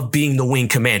capable of being the wing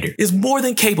commander. Is more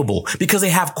than capable because they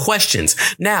have questions.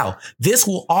 Now, this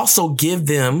will also give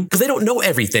them, because they don't know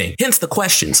everything, hence the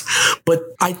questions. But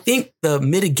I think the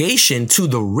mitigation to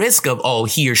the risk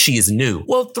of, he or she is new,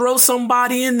 well, throw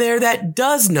somebody in there that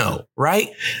does know,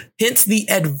 right? Hence the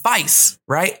advice,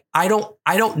 right? I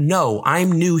don't know.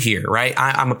 I'm new here, right?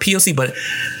 I'm a POC, but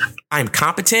I'm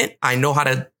competent. I know how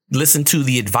to listen to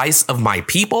the advice of my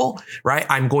people, right?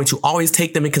 I'm going to always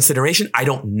take them in consideration. I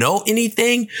don't know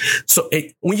anything. So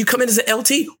when you come in as an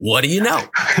LT, what do you know?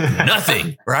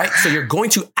 Nothing, right? So you're going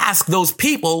to ask those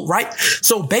people, right?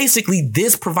 So basically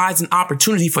this provides an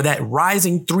opportunity for that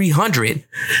rising 300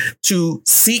 to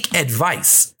seek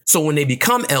advice. So when they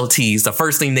become LTs, the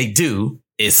first thing they do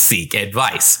is seek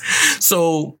advice.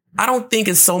 So I don't think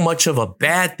it's so much of a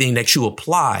bad thing that you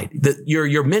applied.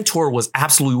 Your mentor was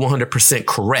absolutely 100%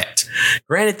 correct.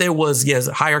 Granted, there was,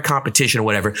 higher competition or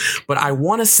whatever, but I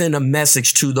want to send a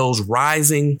message to those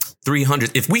rising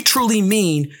 300. If we truly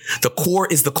mean the core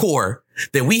is the core,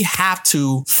 then we have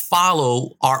to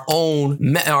follow our own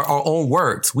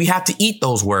words. We have to eat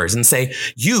those words and say,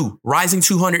 you rising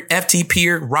 200 FT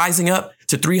peer rising up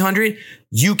to 300,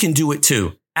 you can do it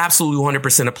too. Absolutely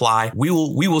 100% apply. We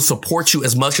will support you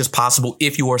as much as possible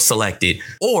if you are selected.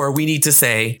 Or we need to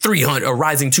say 300 or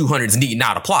rising 200s need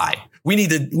not apply. We need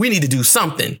to do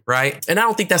something, right? And I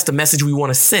don't think that's the message we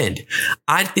want to send.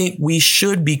 I think we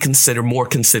should be more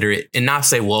considerate and not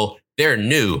say, well, they're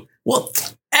new. Well,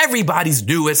 everybody's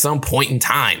new at some point in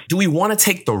time. Do we want to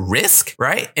take the risk,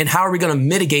 right? And how are we going to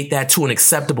mitigate that to an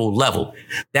acceptable level?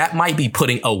 That might be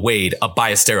putting a Wade, a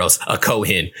Ballesteros, a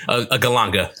Cohen, a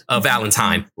Galanga, a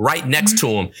Valentine right next to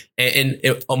him and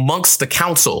amongst the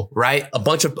council, right? A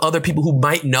bunch of other people who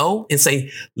might know and say,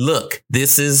 look,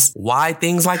 this is why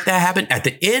things like that happen. At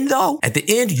the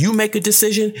end, you make a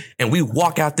decision and we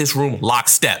walk out this room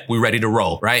lockstep. We're ready to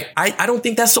roll, right? I don't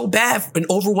think that's so bad and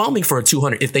overwhelming for a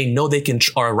 200 if they know they can,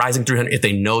 or a rising 300 if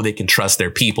they know they can trust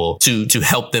their people to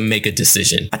help them make a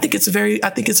decision. I think it's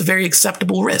a very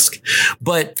acceptable risk.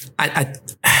 But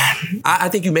I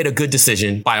think you made a good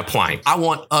decision by applying. I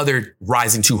want other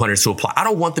rising 200s to apply. I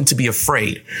don't want them to be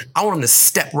afraid. I want them to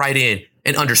step right in,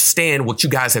 and understand what you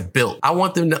guys have built. I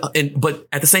want them to, but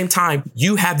at the same time,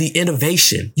 you have the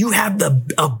innovation. You have the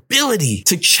ability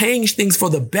to change things for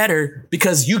the better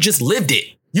because you just lived it.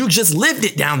 You just lived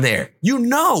it down there. You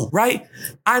know, right?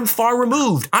 I'm far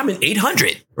removed. I'm in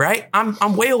 800, right?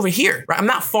 I'm way over here, right? I'm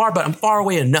not far, but I'm far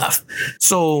away enough.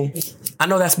 So I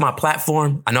know that's my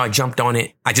platform. I know I jumped on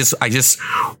it. I just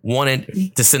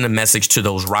wanted to send a message to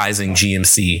those rising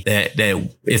GMC that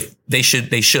if they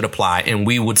should apply, and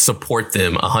we would support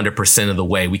them 100% of the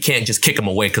way. We can't just kick them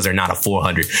away because they're not a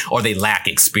 400 or they lack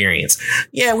experience.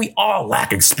 Yeah, we all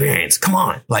lack experience. Come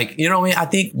on. Like, you know what I mean? I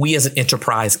think we as an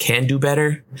enterprise can do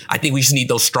better. I think we just need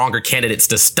those stronger candidates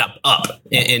to step up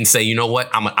and say, you know what?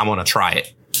 I'm going to try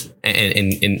it.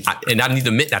 And I need to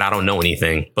admit that I don't know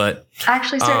anything, but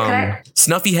actually, sir,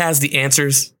 Snuffy has the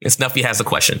answers and Snuffy has the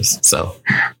questions. So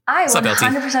I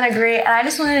 100% agree. And I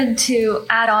just wanted to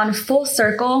add on full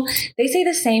circle. They say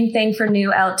the same thing for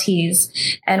new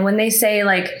LTs. And when they say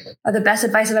like, oh, the best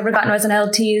advice I've ever gotten as an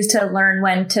LT is to learn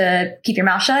when to keep your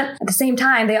mouth shut. At the same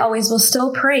time, they always will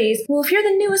still praise, well, if you're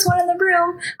the newest one in the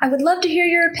room, I would love to hear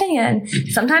your opinion.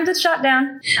 Sometimes it's shot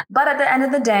down, but at the end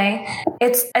of the day,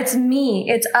 it's me.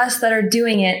 It's us that are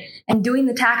doing it and doing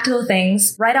the tactical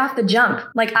things right off the jump.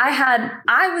 Like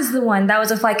I was the one that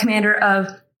was a flight commander of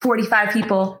 45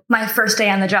 people my first day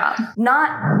on the job,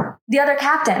 not the other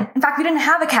captain. In fact, we didn't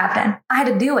have a captain. I had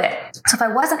to do it. So if I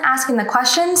wasn't asking the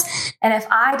questions and if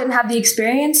I didn't have the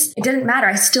experience, it didn't matter.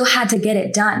 I still had to get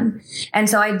it done. And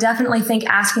so I definitely think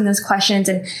asking those questions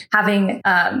and having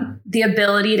the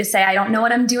ability to say, I don't know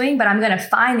what I'm doing, but I'm going to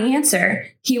find the answer.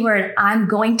 Keyword, I'm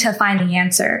going to find the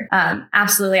answer.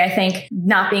 Absolutely. I think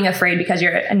not being afraid because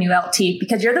you're a new LT,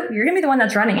 because you're going to be the one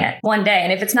that's running it one day.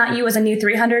 And if it's not you as a new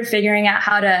 300 figuring out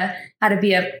how to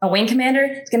be a wing commander,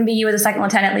 it's going to be you as a second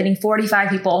lieutenant leading 45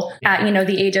 people at,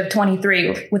 the age of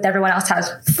 23 with everyone else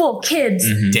has full kids.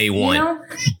 Mm-hmm. Day one.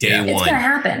 It's going to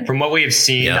happen. From what we have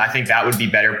seen, I think that would be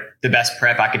the best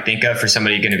prep I could think of for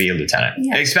somebody going to be a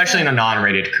lieutenant, especially in a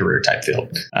non-rated career type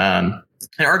field.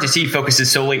 And RTC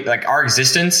focuses solely, like our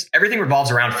existence, everything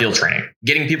revolves around field training,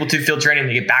 getting people to field training,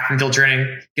 they get back from field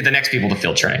training, get the next people to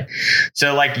field training.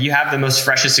 So like you have the most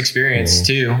freshest experience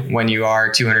too when you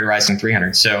are 200 rising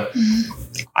 300. So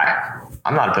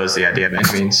I'm not opposed to the idea by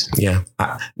any means. Yeah.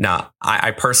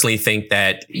 I personally think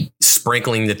that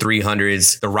sprinkling the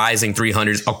 300s, the rising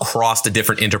 300s across the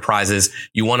different enterprises,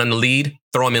 you want them to lead,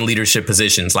 throw them in leadership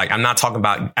positions. Like I'm not talking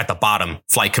about at the bottom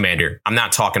flight commander. I'm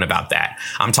not talking about that.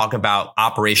 I'm talking about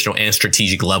operational and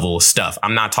strategic level stuff.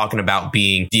 I'm not talking about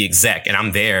being the exec and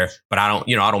I'm there, but I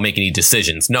don't make any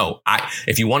decisions. No,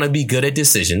 if you want to be good at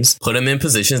decisions, put them in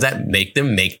positions that make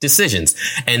them make decisions.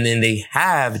 And then they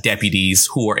have deputies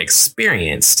who are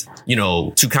experienced,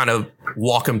 to kind of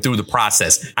walk them through the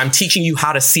process. I'm teaching you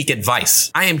how to seek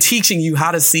advice. I am teaching you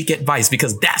how to seek advice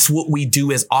because that's what we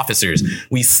do as officers.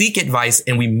 We seek advice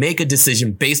and we make a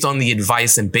decision based on the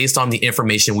advice and based on the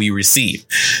information we receive.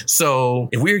 So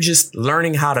if we're just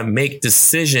learning how to make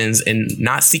decisions and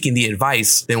not seeking the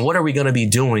advice, then what are we going to be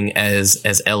doing as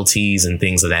LTs and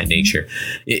things of that nature?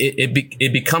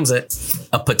 It becomes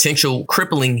a potential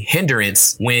crippling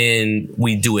hindrance when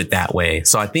we do it that way.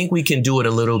 So I think we can do it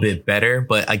a little bit better.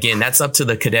 But again, that's up to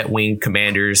the cadet wing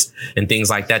commanders and things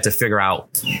like that to figure out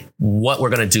what we're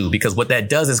going to do, because what that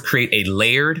does is create a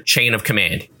layered chain of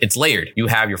command. It's layered. You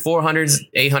have your 400s,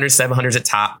 800s, 700s at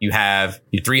top. You have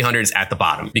your 300s at the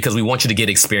bottom because we want you to get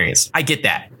experience. I get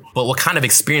that. But what kind of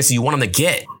experience do you want them to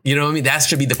get? You know what I mean? That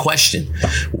should be the question.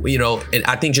 And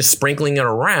I think just sprinkling it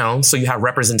around so you have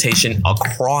representation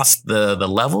across the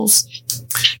levels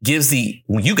gives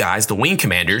you guys, the wing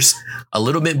commanders, a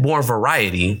little bit more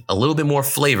variety, a little bit more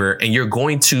flavor, and you're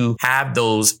going to have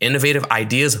those innovative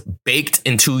ideas baked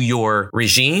into your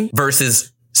regime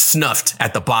versus snuffed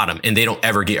at the bottom and they don't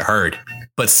ever get heard.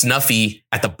 But Snuffy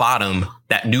at the bottom,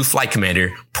 that new flight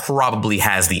commander probably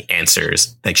has the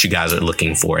answers that you guys are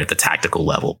looking for at the tactical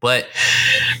level. But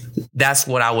that's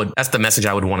the message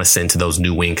I would want to send to those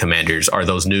new wing commanders or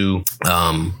those new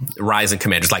rising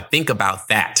commanders. Like, think about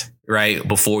that, right?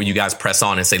 Before you guys press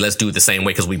on and say, let's do it the same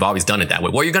way because we've always done it that way.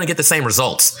 Well, you're going to get the same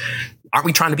results. Aren't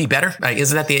we trying to be better? Like,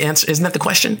 isn't that the answer? Isn't that the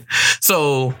question?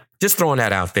 So just throwing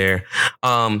that out there.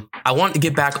 I want to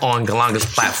get back on Galanga's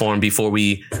platform before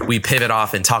we pivot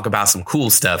off and talk about some cool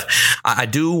stuff. I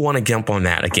do want to jump on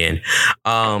that again.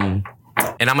 And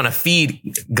I'm going to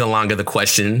feed Galanga the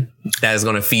question that is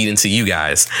going to feed into you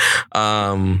guys.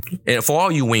 And for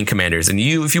all you wing commanders, and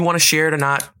if you want to share it or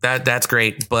not, that's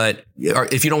great. But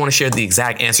if you don't want to share the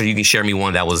exact answer, you can share me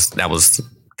one that was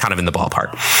kind of in the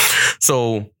ballpark.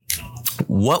 So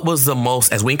what was the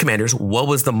most, as wing commanders, what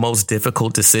was the most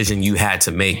difficult decision you had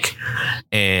to make,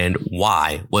 and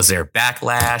why? Was there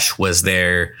backlash? Was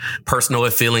there personal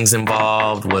feelings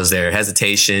involved? Was there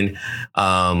hesitation?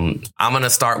 I'm going to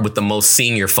start with the most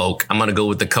senior folk. I'm going to go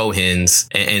with the Cohens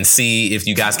and see if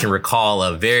you guys can recall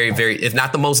a very, very, if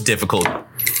not the most difficult,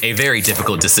 a very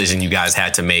difficult decision you guys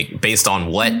had to make based on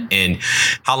what, and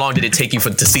how long did it take you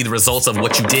to see the results of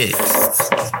what you did?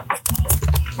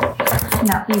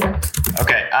 No, either.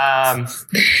 Okay.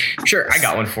 Sure. I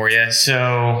got one for you.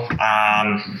 So,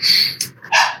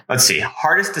 let's see.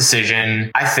 Hardest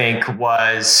decision, I think,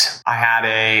 was I had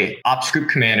a ops group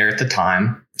commander at the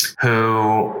time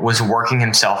who was working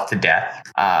himself to death.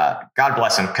 God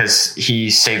bless him, because he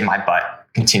saved my butt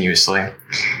continuously.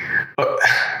 But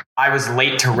I was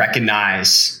late to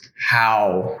recognize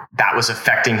how that was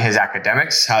affecting his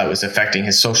academics, how it was affecting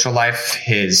his social life,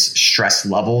 his stress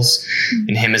levels,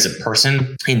 and him as a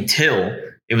person, until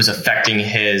it was affecting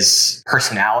his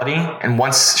personality. And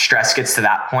once stress gets to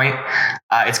that point,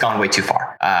 it's gone way too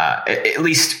far, at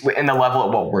least in the level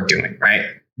of what we're doing, right?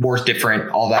 War's different,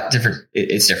 all that different.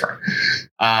 It's different.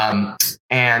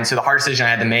 And so the hardest decision I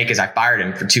had to make is I fired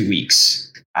him for 2 weeks.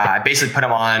 I basically put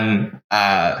him on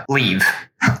leave.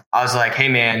 I was like, hey,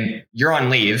 man, you're on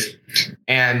leave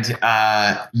and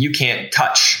you can't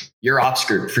touch your ops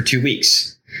group for 2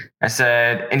 weeks. I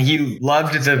said, and he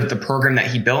loved the program that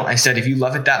he built. I said, if you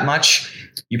love it that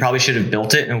much, you probably should have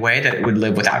built it in a way that it would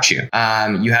live without you.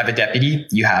 You have a deputy,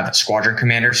 you have squadron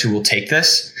commanders who will take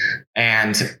this,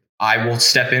 and I will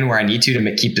step in where I need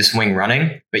to keep this wing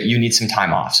running, but you need some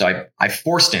time off. So I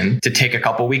forced him to take a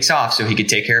couple weeks off so he could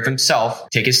take care of himself,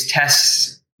 take his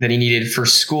tests that he needed for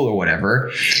school or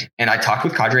whatever. And I talked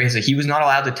with Cadre. He said he was not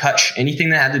allowed to touch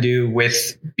anything that had to do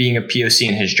with being a POC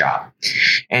in his job.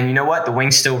 And you know what? The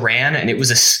wing still ran, and it was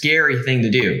a scary thing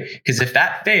to do, because if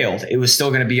that failed, it was still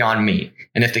going to be on me.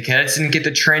 And if the cadets didn't get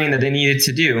the training that they needed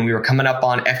to do, and we were coming up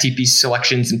on FTP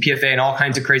selections and PFA and all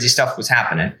kinds of crazy stuff was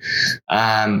happening,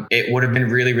 it would have been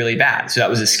really, really bad. So that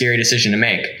was a scary decision to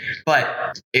make,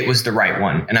 but it was the right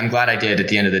one. And I'm glad I did at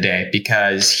the end of the day,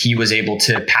 because he was able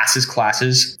to pass his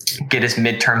classes, get his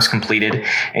midterms completed,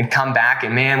 and come back.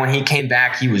 And man, when he came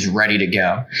back, he was ready to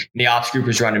go. The ops group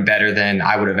was running better than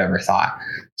I would have ever thought.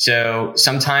 So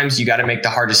sometimes you got to make the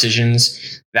hard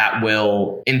decisions that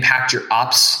will impact your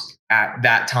ops at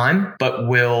that time, but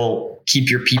will keep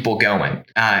your people going,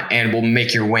 and will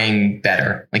make your wing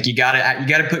better. Like you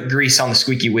gotta put grease on the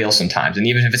squeaky wheel sometimes. And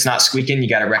even if it's not squeaking, you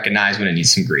got to recognize when it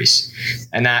needs some grease.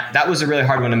 And that was a really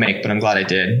hard one to make, but I'm glad I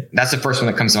did. That's the first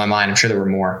one that comes to my mind. I'm sure there were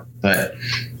more, but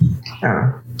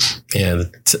yeah,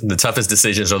 the toughest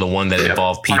decisions are the one that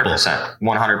involve people.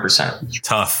 100%.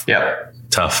 Tough. Yep.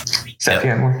 Tough. Steph,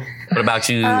 yep. What about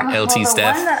you, LT the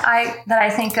Steph? One that I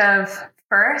think of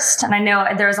first, and I know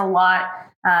there's a lot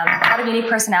of unique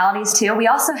personalities too. We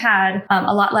also had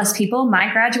a lot less people.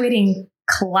 My graduating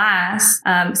class,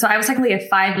 so I was technically a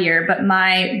 5-year, but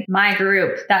my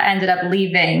group that ended up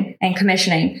leaving and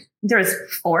commissioning, there was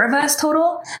 4 of us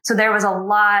total. So there was a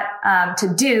lot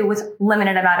to do with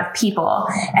limited amount of people.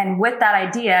 And with that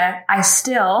idea, I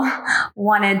still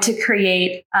wanted to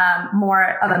create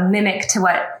more of a mimic to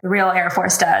what the real Air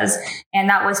Force does. And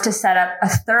that was to set up a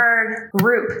 3rd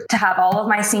group to have all of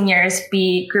my seniors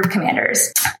be group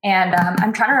commanders. And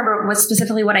I'm trying to remember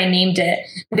what I named it,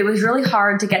 but it was really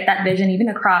hard to get that vision even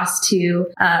across to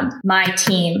my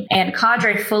team. And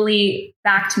Cadre fully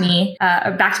backed me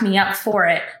up for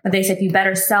it. But they said, you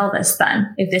better sell this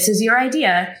then. If this is your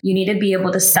idea, you need to be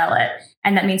able to sell it.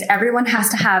 And that means everyone has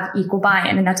to have equal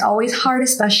buy-in. And that's always hard,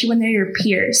 especially when they're your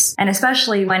peers. And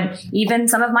especially when even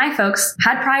some of my folks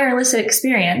had prior enlisted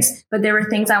experience, but there were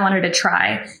things I wanted to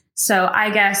try. So I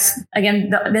guess,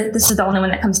 again, this is the only one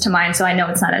that comes to mind. So I know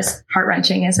it's not as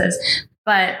heart-wrenching as this,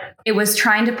 but it was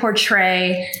trying to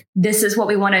portray, this is what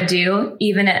we want to do,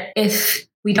 even if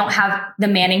we don't have the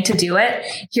manning to do it.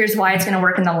 Here's why it's going to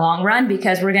work in the long run,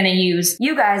 because we're going to use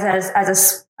you guys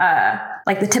as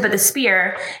like the tip of the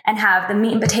spear, and have the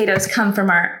meat and potatoes come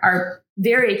from our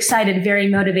very excited, very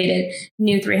motivated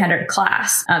new 300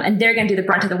 class. And they're going to do the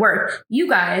brunt of the work. You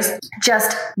guys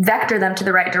just vector them to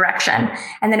the right direction.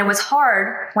 And then it was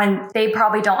hard when they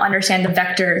probably don't understand the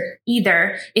vector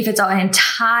either, if it's an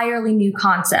entirely new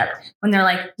concept. When they're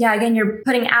like, yeah, again, you're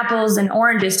putting apples and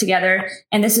oranges together,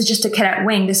 and this is just a cadet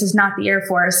wing. This is not the Air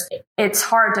Force. it's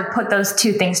hard to put those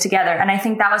two things together. And I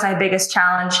think that was my biggest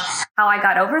challenge. How I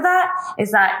got over that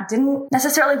is that didn't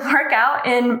necessarily work out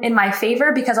in my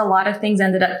favor, because a lot of things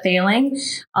ended up failing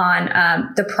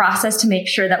on the process to make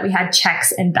sure that we had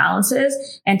checks and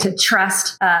balances, and to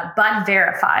trust but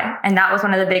verify. And that was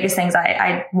one of the biggest things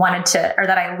I wanted to, or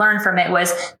that I learned from it,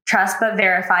 was trust but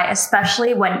verify,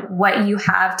 especially when what you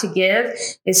have to give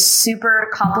is super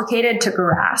complicated to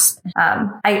grasp.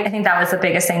 I think that was the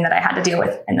biggest thing that I had to deal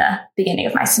with in the beginning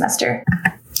of my semester.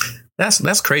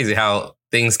 That's crazy how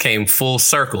things came full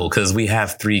circle, because we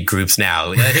have 3 groups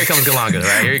now. Yeah, here comes Galanga,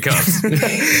 right? Here he comes.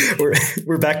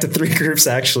 we're back to 3 groups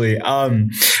actually.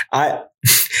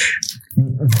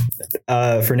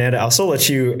 Fernanda, I'll still let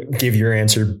you give your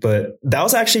answer, but that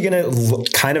was actually going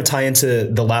to kind of tie into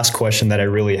the last question that I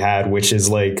really had, which is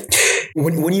like,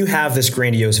 when you have this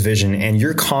grandiose vision and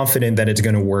you're confident that it's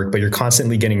going to work, but you're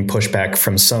constantly getting pushback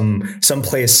from some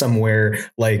place somewhere,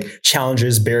 like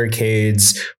challenges,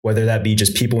 barricades, whether that be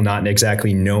just people not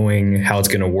exactly knowing how it's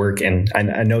going to work. And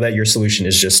I know that your solution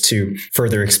is just to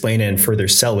further explain it and further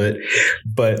sell it.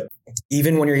 But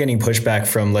even when you're getting pushback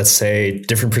from, let's say,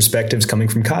 different perspectives coming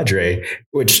from cadre,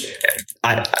 which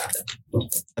I'm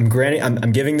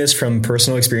giving this from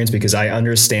personal experience, because I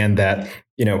understand that,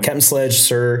 Captain Sledge,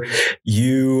 sir,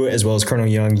 you, as well as Colonel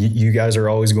Young, you guys are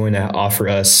always going to offer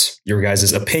us your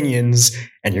guys' opinions,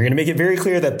 and you're going to make it very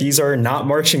clear that these are not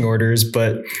marching orders,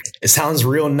 but it sounds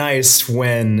real nice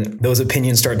when those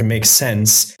opinions start to make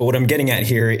sense. But what I'm getting at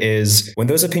here is, when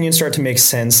those opinions start to make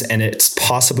sense and it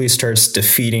possibly starts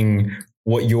defeating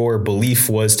what your belief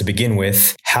was to begin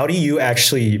with, how do you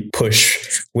actually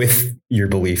push with your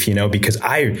belief? Because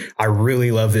I really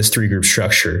love this 3-group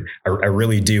structure. I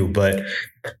really do. But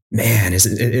man,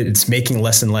 it's making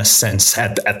less and less sense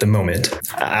at the moment.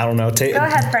 I don't know. Go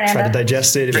ahead, Fernanda. Try to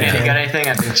digest it. Fernanda, you got anything?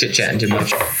 I've been chit-chatting too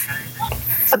much.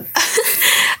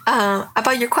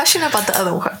 About your question, about the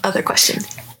other question.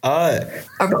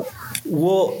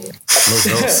 Well,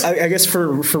 I guess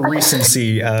for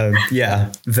recency, how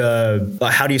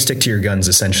do you stick to your guns,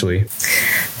 essentially?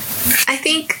 I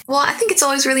think it's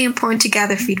always really important to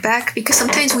gather feedback, because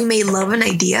sometimes we may love an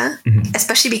idea,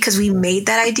 especially because we made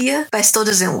that idea, but it still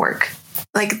doesn't work.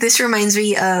 Like, this reminds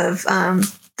me of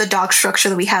the dog structure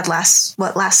that we had last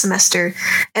semester,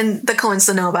 and the Coens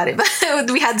don't know about it, but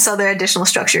we had this other additional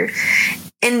structure,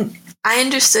 and I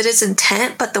understood its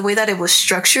intent, but the way that it was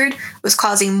structured was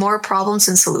causing more problems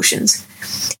than solutions.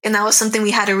 And that was something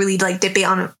we had to really debate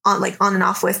on and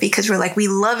off with, because we're like, we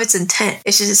love its intent.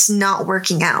 It's just not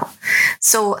working out.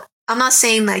 So I'm not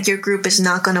saying that your group is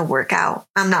not going to work out.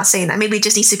 I'm not saying that. Maybe it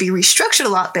just needs to be restructured a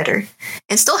lot better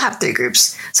and still have 3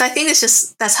 groups. So I think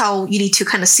that's how you need to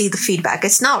kind of see the feedback.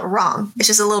 It's not wrong. It's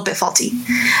just a little bit faulty.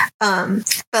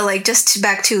 But just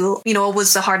back to, what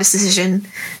was the hardest decision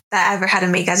that I ever had to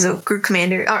make as a group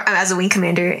commander or as a wing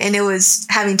commander. And it was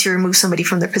having to remove somebody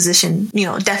from their position,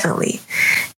 definitely.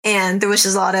 And there was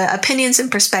just a lot of opinions and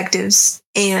perspectives.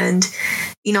 And,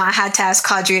 I had to ask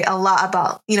cadre a lot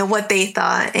about, what they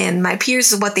thought, and my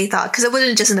peers what they thought, because it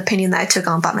wasn't just an opinion that I took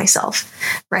on by myself.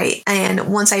 Right. And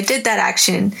once I did that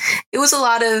action, it was a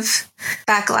lot of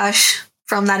backlash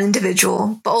from that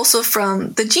individual, but also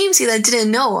from the GMC that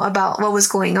didn't know about what was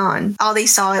going on. All they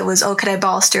saw it was, Cadet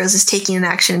Ballster is taking an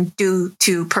action due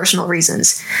to personal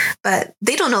reasons. But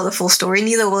they don't know the full story.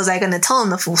 Neither was I going to tell them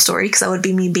the full story, because that would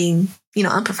be me being,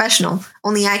 unprofessional.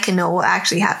 Only I can know what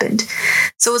actually happened.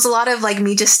 So it was a lot of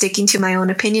me just sticking to my own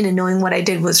opinion and knowing what I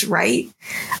did was right.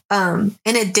 And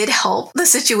it did help the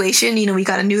situation. We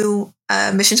got a new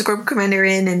missions group commander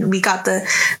in, and we got the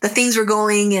things were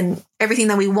going, and everything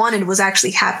that we wanted was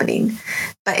actually happening.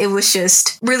 But it was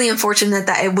just really unfortunate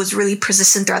that it was really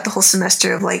persistent throughout the whole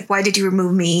semester of why did you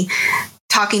remove me?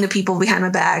 Talking to people behind my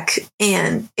back.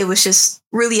 And it was just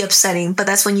really upsetting. But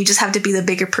that's when you just have to be the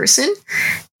bigger person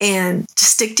and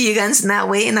just stick to your guns in that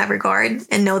way, in that regard,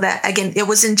 and know that, again, it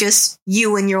wasn't just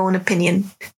you and your own opinion.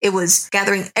 It was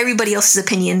gathering everybody else's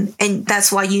opinion. And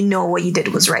that's why what you did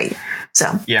was right.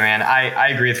 So, yeah, man, I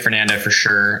agree with Fernanda for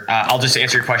sure. I'll just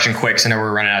answer your question quick, because I know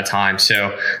we're running out of time.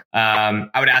 So I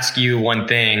would ask you one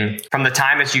thing. From the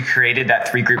time that you created that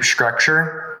 3-group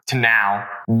structure to now,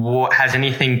 has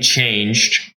anything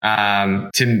changed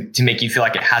to make you feel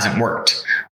like it hasn't worked?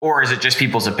 Or is it just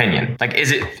people's opinion?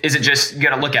 Is it just, you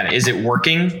got to look at it. Is it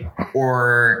working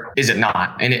or is it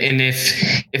not? And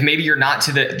if maybe you're not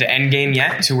to the end game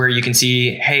yet, to where you can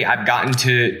see, hey, I've gotten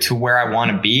to where I want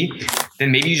to be,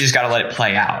 then maybe you just got to let it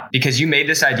play out, because you made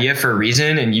this idea for a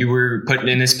reason and you were put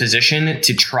in this position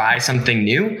to try something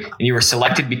new, and you were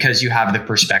selected because you have the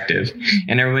perspective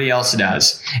and everybody else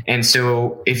does. And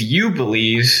so if you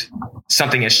believe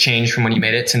something has changed from when you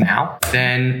made it to now,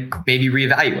 then maybe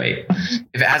reevaluate.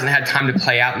 If it hasn't had time to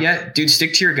play out yet, dude,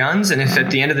 stick to your guns. And if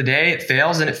at the end of the day it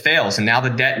fails, then it fails. And now the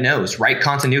debt knows, right?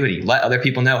 Continuity. Let other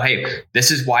people know, hey, this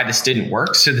is why this didn't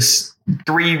work. So this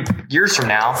 3 years from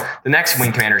now, the next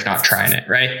wing commander is not trying it,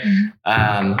 right?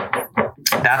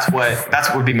 That's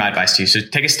what would be my advice to you. So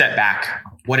take a step back.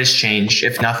 What has changed?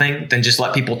 If nothing, then just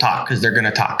let people talk, because they're going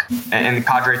to talk, and the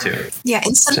cadre too. Yeah,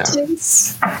 and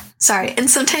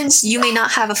sometimes you may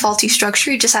not have a faulty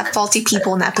structure, you just have faulty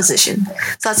people in that position.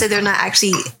 So I'd say they're not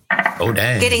actually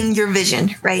getting your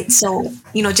vision, right? So,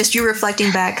 just you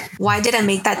reflecting back, why did I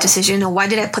make that decision, or why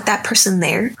did I put that person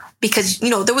there? Because,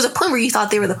 there was a point where you thought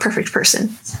they were the perfect person.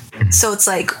 So it's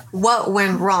like, what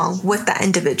went wrong with that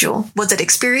individual? Was it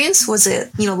experience? Was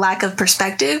it, lack of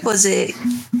perspective? Was it,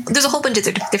 there's a whole bunch of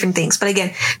different things. But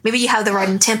again, maybe you have the right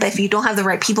intent, but if you don't have the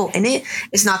right people in it,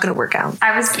 it's not going to work out.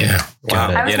 I was going to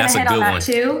hit on that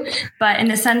too. But in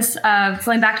the sense of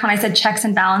going back to when I said checks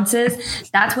and balances,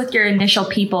 that's with your initial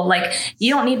people. Like,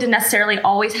 you don't need to necessarily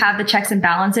always have the checks and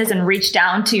balances and reach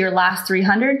down to your last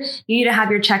 300. You need to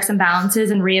have your checks and balances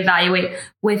and reevaluate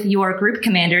with your group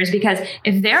commanders, because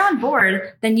if they're on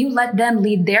board, then you let them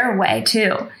lead their way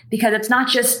too, because it's not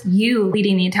just you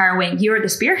leading the entire wing. You're the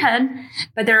spearhead,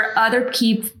 but there are other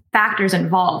key factors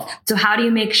involved. So how do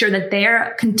you make sure that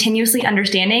they're continuously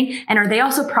understanding, and are they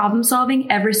also problem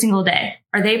solving every single day?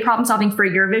 Are they problem solving for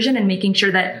your vision and making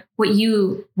sure that what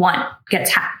you want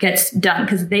gets done?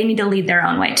 Because they need to lead their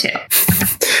own way too.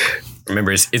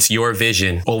 Remember, it's your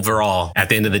vision overall. At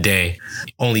the end of the day,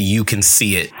 only you can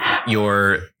see it.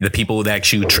 The people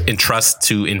that you entrust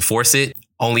to enforce it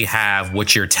only have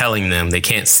what you're telling them. They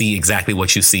can't see exactly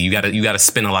what you see. You gotta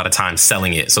spend a lot of time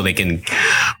selling it so they can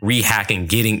rehack and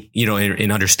getting,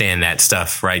 and understand that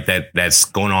stuff, right? That's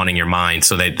going on in your mind,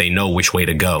 so that they know which way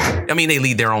to go. I mean, they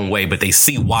lead their own way, but they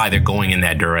see why they're going in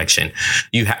that direction.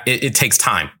 It takes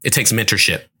time. It takes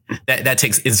mentorship.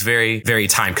 It's very, very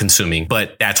time consuming,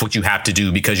 but that's what you have to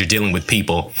do, because you're dealing with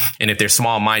people. And if they're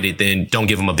small minded, then don't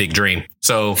give them a big dream.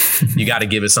 So you got to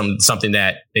give it something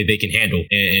that they can handle,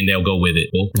 and they'll go with it.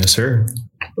 Cool? Yes, sir.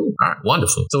 All right,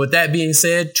 wonderful. So with that being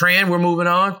said, Tran, we're moving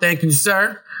on. Thank you,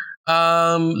 sir.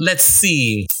 Let's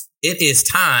see. It is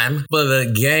time for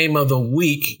the game of the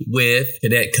week with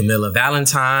Cadet Camilla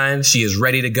Valentine. She is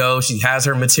ready to go. She has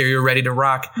her material ready to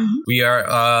rock. Mm-hmm. We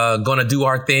are going to do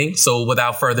our thing. So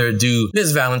without further ado,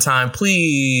 Ms. Valentine,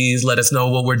 please let us know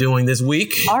what we're doing this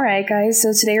week. All right, guys.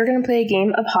 So today we're going to play a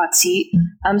game of Hot Seat.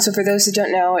 So for those who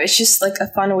don't know, it's just like a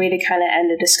fun way to kind of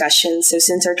end a discussion. So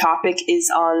since our topic is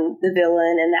on the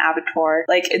villain and the abattoir,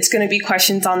 like it's going to be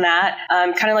questions on that,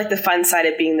 kind of like the fun side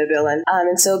of being the villain.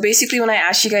 And so basically when I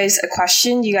ask you guys a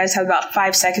question, you guys have about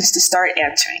 5 seconds to start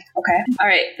answering. Okay. All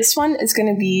right. This one is going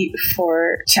to be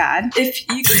for Chad. If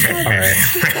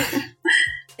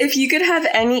you could have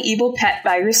any evil pet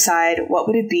by your side, what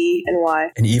would it be and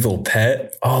why? An evil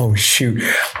pet? Oh, shoot.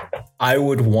 I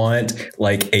would want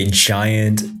like a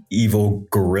giant evil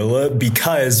gorilla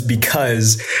because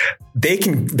they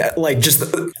can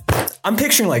I'm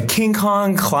picturing like King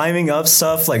Kong climbing up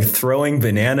stuff, like throwing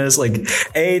bananas. Like,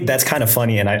 A, that's kind of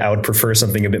funny, and I would prefer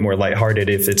something a bit more lighthearted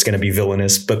if it's going to be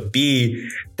villainous. But B,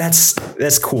 that's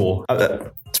cool.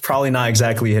 It's probably not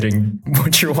exactly hitting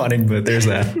what you're wanting, but there's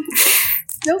that.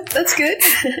 Nope, that's good.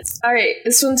 All right,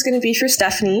 this one's going to be for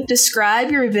Stephanie. Describe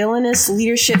your villainous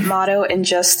leadership motto in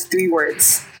just 3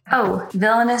 words. Oh,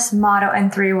 villainous motto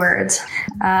in 3 words.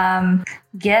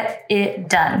 Get it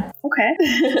done. Okay.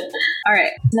 All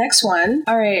right. Next one.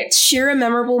 All right. Share a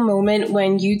memorable moment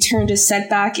when you turned a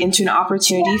setback into an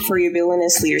opportunity for your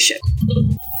villainous leadership.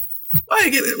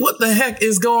 What the heck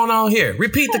is going on here?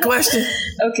 Repeat the question.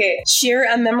 Okay. Share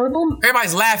a memorable...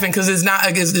 Everybody's laughing because it's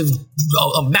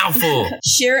a mouthful.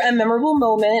 Share a memorable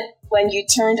moment when you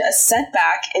turned a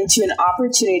setback into an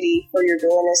opportunity for your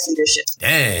villainous leadership.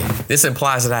 Dang, this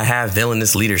implies that I have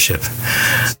villainous leadership.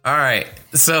 All right,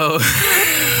 so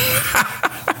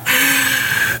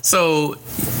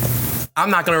I'm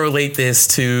not going to relate this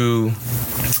to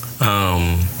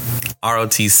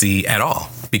ROTC at all,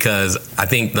 because I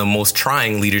think the most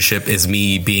trying leadership is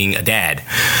me being a dad.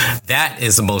 That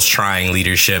is the most trying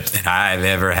leadership that I've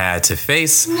ever had to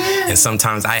face. And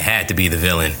sometimes I had to be the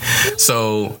villain.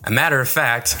 So, a matter of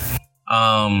fact,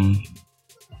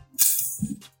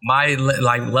 my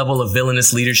level of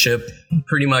villainous leadership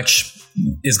pretty much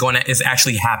is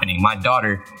actually happening. My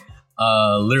daughter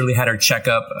literally had her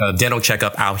dental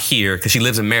checkup out here because she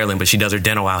lives in Maryland, but she does her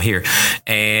dental out here.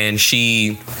 And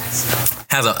she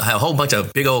has a whole bunch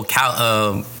of big old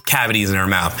cavities in her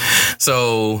mouth.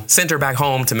 So sent her back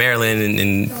home to Maryland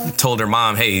and told her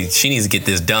mom, hey, she needs to get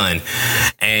this done.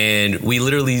 And we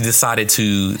literally decided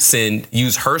to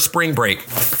use her spring break,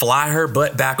 fly her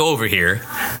butt back over here,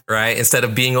 right? Instead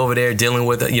of being over there dealing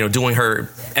with, doing her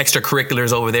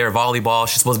extracurriculars over there, volleyball.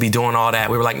 She's supposed to be doing all that.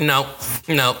 We were like, no.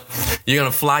 You're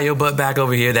going to fly your butt back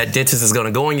over here. That dentist is going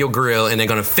to go in your grill and they're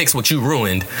going to fix what you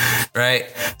ruined. Right.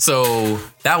 So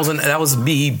that was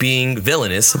me being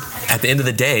villainous. At the end of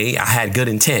the day, I had good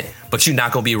intent, but you're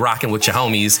not going to be rocking with your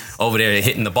homies over there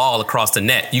hitting the ball across the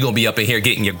net. You're going to be up in here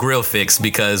getting your grill fixed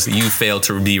because you failed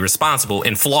to be responsible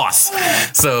and floss.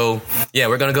 So yeah,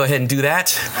 we're going to go ahead and do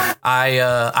that.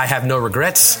 I have no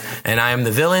regrets and I am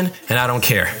the villain and I don't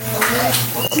care.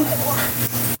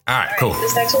 All right, cool.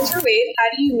 This next one's for Wade. How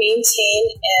do you maintain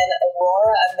an aurora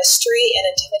of mystery and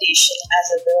intimidation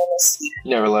as a villainous leader?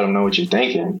 You never let them know what you're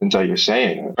thinking until you're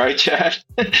saying it. Right, Chad?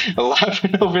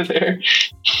 Laughing over there.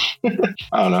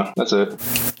 I don't know. That's it.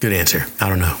 Good answer. I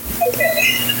don't know.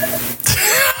 Okay.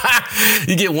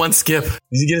 You get one skip. Did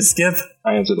you get a skip?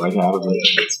 I answered like half of it.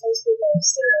 This one's for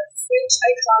Webster. Which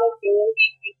iconic villain do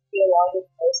you think you get along with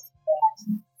most?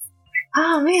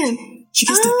 Oh, man. She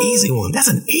gets the easy one. That's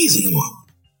an easy one.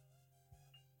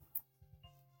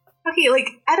 Okay,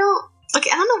 I don't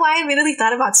know why I immediately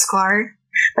thought about Scar.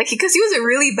 Because he was a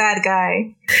really bad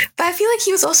guy. But I feel like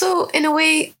he was also, in a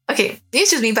way, okay,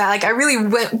 it's just me bad. I really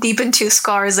went deep into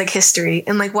Scar's, history.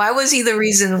 And, why was he the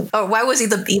reason, or why was he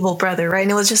the evil brother, right?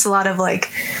 And it was just a lot of,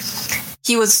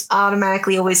 he was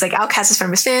automatically always outcasted from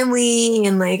his family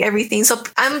and everything. So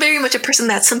I'm very much a person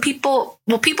that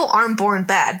people aren't born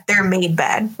bad. They're made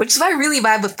bad, which is why I really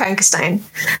vibe with Frankenstein.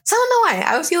 So I don't know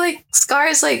why. I feel like Scar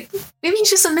is maybe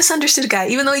he's just a misunderstood guy,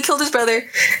 even though he killed his brother.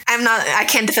 I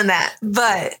can't defend that,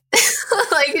 but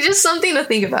it's just something to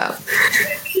think about.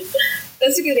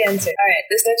 That's a good answer. All right,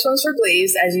 this next one's for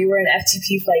Blaze, as you were an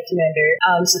F2P flight commander.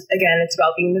 So again, it's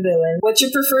about being the villain. What's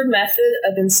your preferred method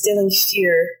of instilling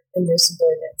fear in your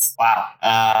subordinates? Wow.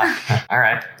 All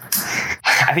right.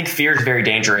 I think fear is very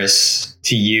dangerous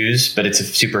to use, but it's a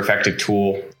super effective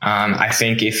tool. I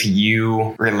think if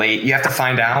you have to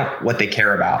find out what they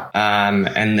care about,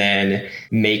 and then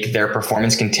make their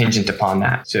performance contingent upon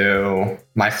that. So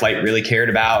my flight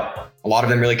a lot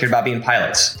of them really cared about being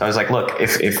pilots. So I was like, look,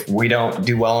 if we don't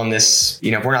do well in this,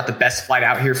 if we're not the best flight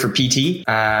out here for PT,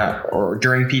 or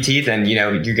during PT, then,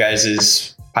 you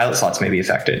guys' pilot slots may be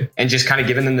affected. And just kind of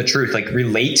giving them the truth,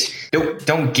 relate.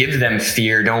 Don't give them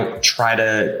fear. Don't try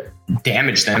to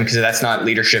damage them, because that's not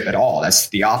leadership at all. That's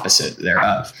the opposite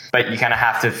thereof. But you kind of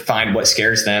have to find what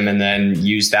scares them and then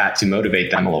use that to motivate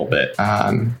them a little bit.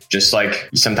 Just like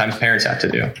sometimes parents have to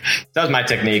do. That was my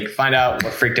technique. Find out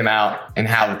what freaked them out and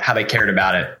how they cared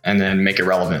about it, and then make it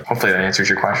relevant. Hopefully that answers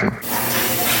your question.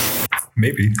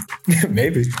 Maybe.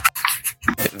 Maybe.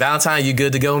 Valentine, you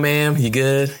good to go, ma'am? You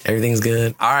good? Everything's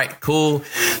good? All right, cool.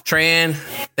 Tran,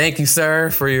 thank you, sir,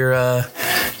 for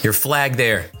your flag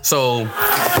there. So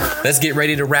let's get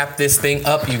ready to wrap this thing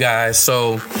up, you guys.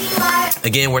 So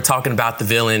again, we're talking about the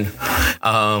villain.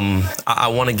 I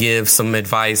want to give some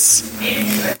advice,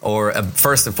 or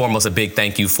first and foremost, a big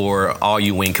thank you for all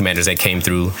you wing commanders that came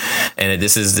through. And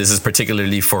this is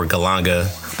particularly for Galanga,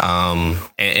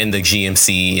 and the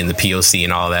GMC and the POC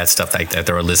and all that stuff like that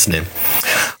are listening.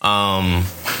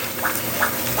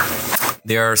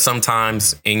 There are some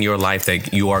times in your life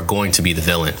that you are going to be the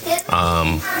villain.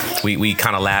 We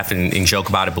kind of laugh and joke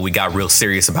about it, but we got real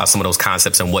serious about some of those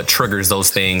concepts and what triggers those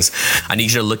things. I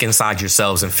need you to look inside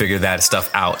yourselves and figure that stuff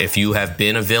out. If you have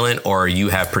been a villain, or you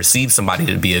have perceived somebody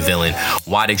to be a villain,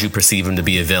 why did you perceive him to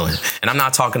be a villain? And I'm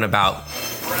not talking about,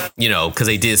 because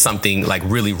they did something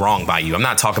really wrong by you. I'm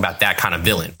not talking about that kind of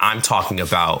villain. I'm talking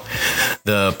about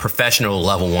the professional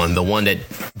level one, the one that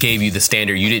gave you the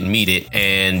standard, you didn't meet it,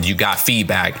 and you got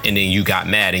feedback, and then you got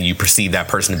mad and you perceived that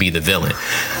person to be the villain.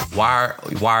 Why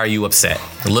are you upset?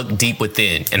 Look deep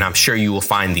within, and I'm sure you will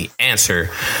find the answer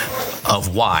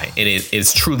of why. And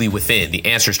it's truly within. The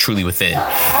answer is truly within.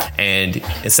 And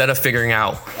instead of figuring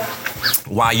out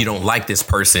why you don't like this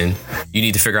person, you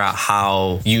need to figure out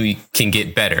how you can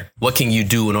get better. What can you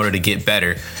do in order to get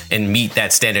better and meet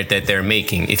that standard that they're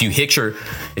making? If you hit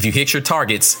your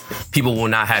targets, people will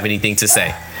not have anything to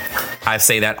say. I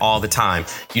say that all the time.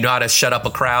 You know how to shut up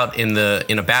a crowd in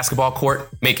a basketball court?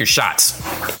 Make your shots,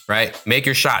 right? Make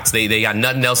your shots. They got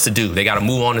nothing else to do. They got to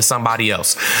move on to somebody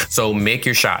else. So make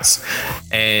your shots.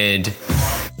 And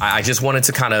I just wanted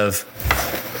to kind of,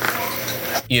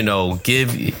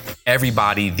 give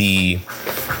everybody the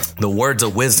the words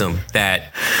of wisdom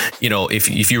that,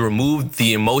 if you remove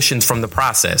the emotions from the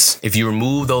process, if you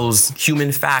remove those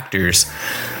human factors,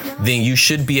 then you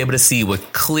should be able to see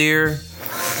with clear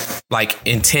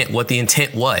intent, what the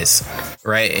intent was,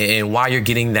 right? And why you're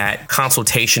getting that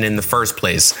consultation in the first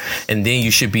place. And then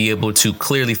you should be able to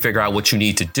clearly figure out what you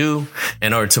need to do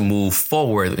in order to move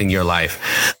forward in your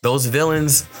life. Those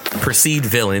villains, perceived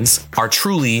villains, are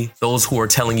truly those who are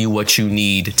telling you what you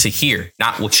need to hear,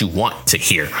 not what you want to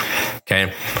hear.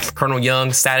 Okay. Colonel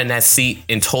Young sat in that seat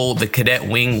and told the cadet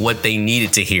wing what they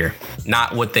needed to hear,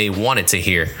 not what they wanted to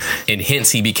hear. And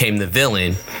hence he became the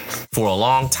villain for a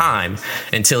long time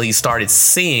until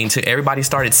everybody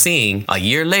started seeing a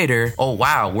year later, oh,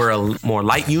 wow, we're a more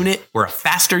light unit. We're a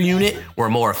faster unit. We're a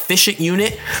more efficient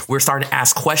unit. We're starting to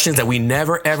ask questions that we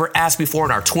never, ever asked before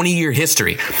in our 20-year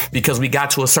history, because we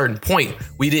got to a certain point.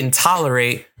 We didn't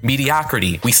tolerate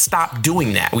mediocrity. We stopped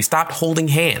doing that. We stopped holding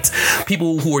hands.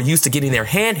 People who were used to getting their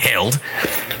hand held,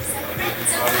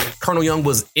 Colonel Young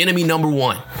was enemy number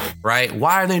one, right?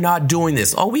 Why are they not doing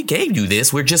this? Oh, we gave you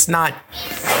this. We're just not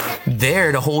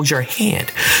there to hold your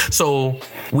hand. So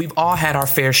we've all had our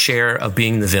fair share of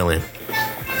being the villain.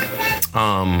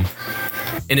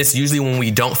 And it's usually when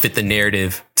we don't fit the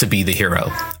narrative to be the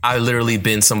hero. I've literally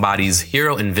been somebody's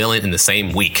hero and villain in the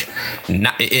same week.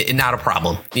 Not a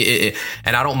problem.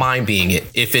 And I don't mind being it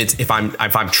if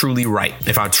I'm truly right.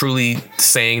 If I'm truly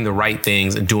saying the right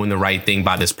things and doing the right thing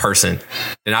by this person,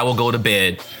 then I will go to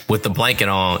bed with the blanket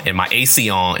on and my AC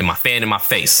on and my fan in my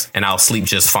face, and I'll sleep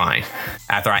just fine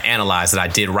after I analyze that I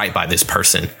did right by this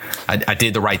person. I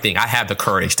did the right thing. I have the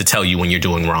courage to tell you when you're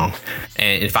doing wrong.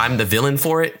 And if I'm the villain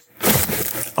for it,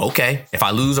 okay. If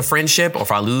I lose a friendship, or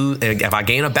if I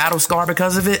gain a battle scar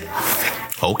because of it,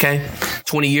 okay.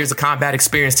 20 years of combat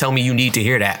experience tell me you need to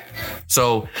hear that.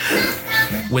 So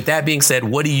with that being said,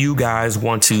 what do you guys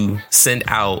want to send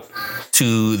out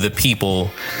to the people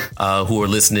who are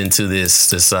listening to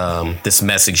this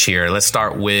message here? Let's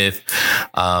start with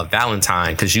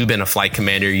Valentine, because you've been a flight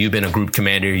commander, you've been a group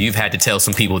commander, you've had to tell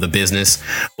some people the business.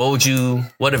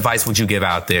 What advice would you give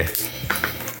out there?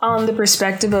 On the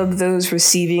perspective of those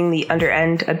receiving the under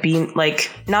end of being,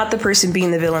 not the person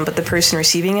being the villain, but the person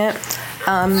receiving it.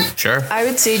 Sure. I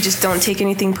would say just don't take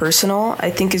anything personal. I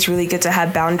think it's really good to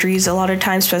have boundaries a lot of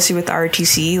times, especially with the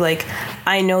ROTC.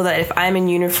 I know that if I'm in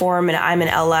uniform and I'm in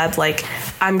LLAB,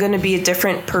 I'm going to be a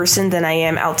different person than I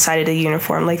am outside of the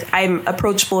uniform. I'm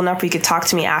approachable enough where you could talk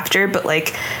to me after, but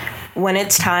when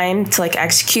it's time to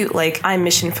execute, I'm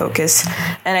mission focused.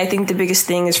 And I think the biggest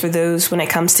thing is for those when it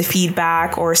comes to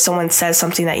feedback or someone says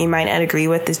something that you might not agree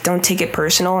with is don't take it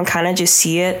personal and kind of just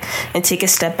see it and take a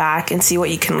step back and see what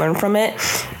you can learn from it.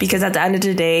 Because at the end of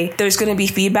the day, there's going to be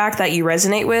feedback that you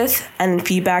resonate with and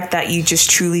feedback that you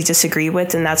just truly disagree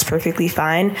with. And that's perfectly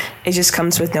fine. It just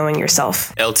comes with knowing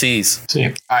yourself. LTs.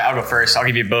 All right, I'll go first. I'll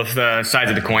give you both sides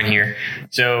of the coin here.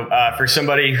 So for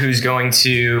somebody who's going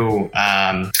to,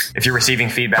 if you're receiving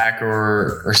feedback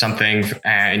or something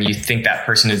and you think that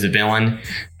person is the villain,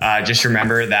 just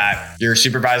remember that your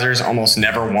supervisors almost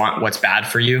never want what's bad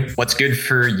for you. What's good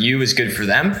for you is good for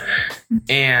them.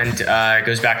 And it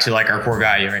goes back to our core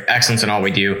value, right? Excellence in all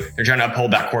we do. They're trying to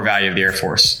uphold that core value of the Air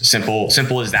Force. Simple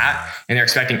as that. And they're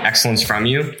expecting excellence from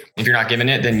you. If you're not giving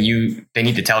it, then they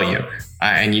need to tell you,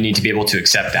 and you need to be able to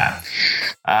accept that.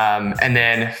 And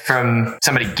then from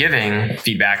somebody giving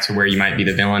feedback to where you might be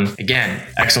the villain, again,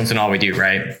 excellence in all we do,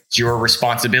 right? It's your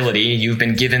responsibility. You've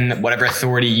been given whatever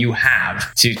authority you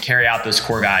have to carry out those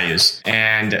core values.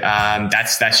 And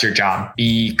that's your job.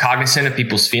 Be cognizant of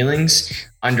people's feelings,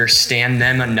 understand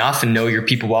them enough and know your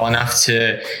people well enough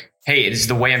to, hey, it is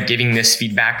the way I'm giving this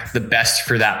feedback the best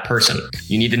for that person.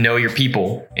 You need to know your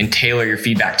people and tailor your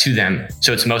feedback to them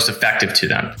so it's most effective to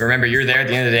them. Remember, you're there at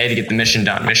the end of the day to get the mission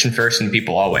done. Mission first and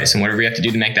people always. And whatever you have to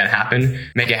do to make that happen,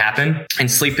 make it happen. And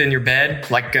sleep in your bed,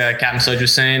 like Captain Sledge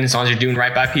was saying, as long as you're doing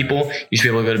right by people, you should be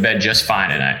able to go to bed just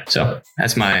fine at night. So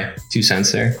that's my 2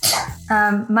 cents there.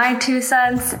 My 2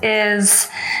 cents is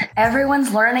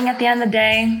everyone's learning at the end of the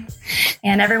day,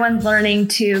 and everyone's learning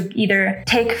to either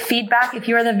take feedback if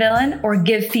you're the villain or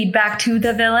give feedback to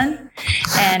the villain,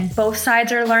 and both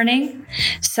sides are learning.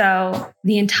 So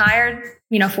the entire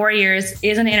 4 years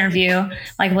is an interview,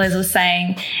 like Liz was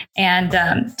saying, and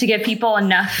to give people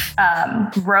enough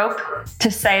rope to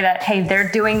say that, hey,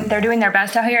 they're doing their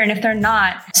best out here, and if they're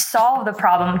not, solve the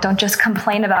problem. Don't just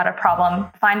complain about a problem.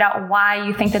 Find out why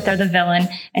you think that they're the villain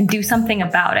and do something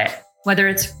about it, whether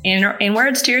it's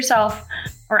inwards to yourself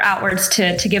or outwards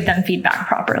to give them feedback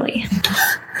properly.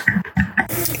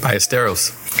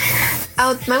 Ballesteros.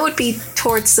 Mine would be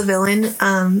towards the villain.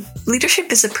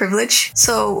 Leadership is a privilege.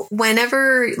 So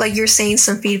whenever like you're saying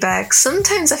some feedback,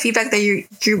 sometimes the feedback that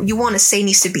you want to say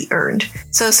needs to be earned.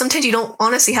 So sometimes you don't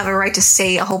honestly have a right to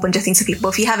say a whole bunch of things to people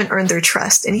if you haven't earned their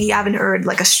trust and you haven't earned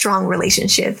like a strong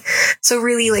relationship. So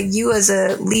really, like you as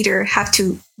a leader have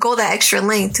to go that extra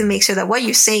length to make sure that what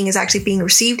you're saying is actually being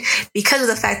received because of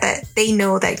the fact that they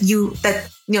know that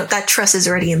that trust is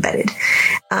already embedded,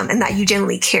 and that you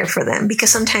genuinely care for them. Because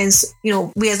sometimes,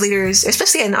 we as leaders,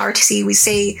 especially in RTC, we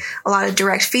say a lot of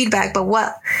direct feedback, but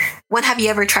when have you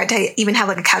ever tried to even have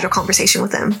like a casual conversation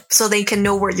with them so they can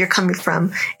know where you're coming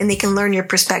from and they can learn your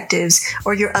perspectives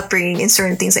or your upbringing and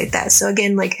certain things like that. So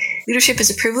again, like leadership is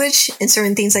a privilege and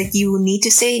certain things like you need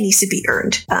to say needs to be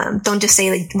earned. Don't just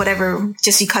say like whatever,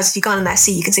 just because you got in that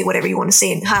seat, you can say whatever you want to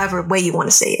say and however way you want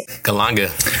to say it. Kalanga.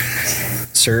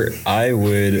 Sir, I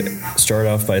would start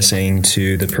off by saying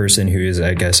to the person who is,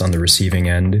 I guess, on the receiving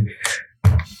end,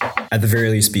 at the very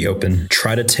least, be open.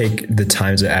 Try to take the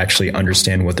time to actually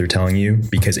understand what they're telling you,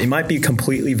 because it might be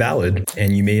completely valid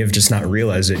and you may have just not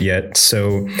realized it yet.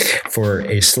 So for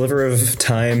a sliver of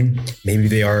time, maybe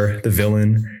they are the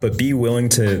villain, but be willing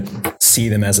to see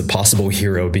them as a possible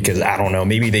hero, because I don't know,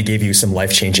 maybe they gave you some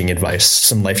life-changing advice,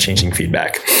 some life-changing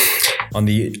feedback. On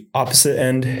the opposite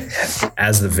end,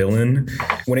 as the villain,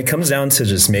 when it comes down to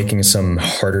just making some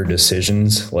harder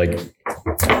decisions, like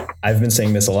I've been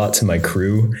saying this a lot to my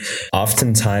crew,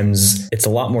 oftentimes it's a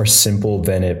lot more simple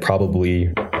than it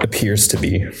probably appears to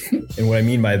be. And what I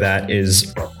mean by that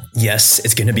is, yes,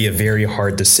 it's going to be a very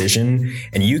hard decision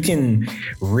and you can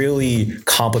really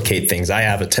complicate things. I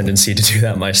have a tendency to do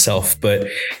that myself, but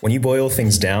when you boil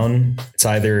things down, it's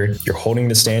either you're holding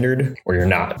the standard or you're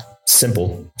not.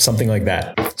 Simple, something like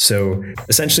that. So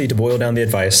essentially, to boil down the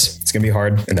advice, it's going to be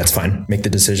hard and that's fine. Make the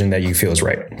decision that you feel is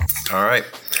right. All right.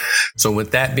 So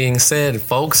with that being said,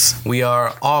 folks, we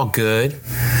are all good.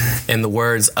 In the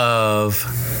words of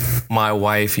my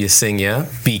wife,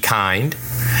 Yesenia, be kind.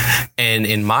 And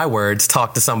in my words,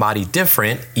 talk to somebody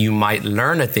different. You might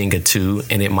learn a thing or two,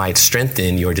 and it might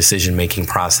strengthen your decision-making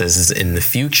processes in the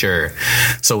future.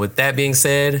 So with that being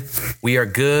said, we are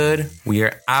good. We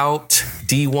are out.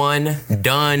 D1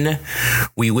 done.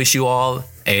 We wish you all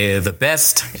the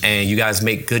best, and you guys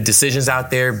make good decisions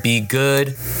out there. Be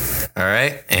good. All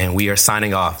right. And we are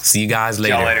signing off. See you guys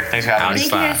later. See y'all later. Thanks for having me.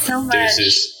 Thank you guys so much.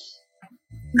 Deuces.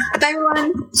 Bye,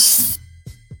 everyone.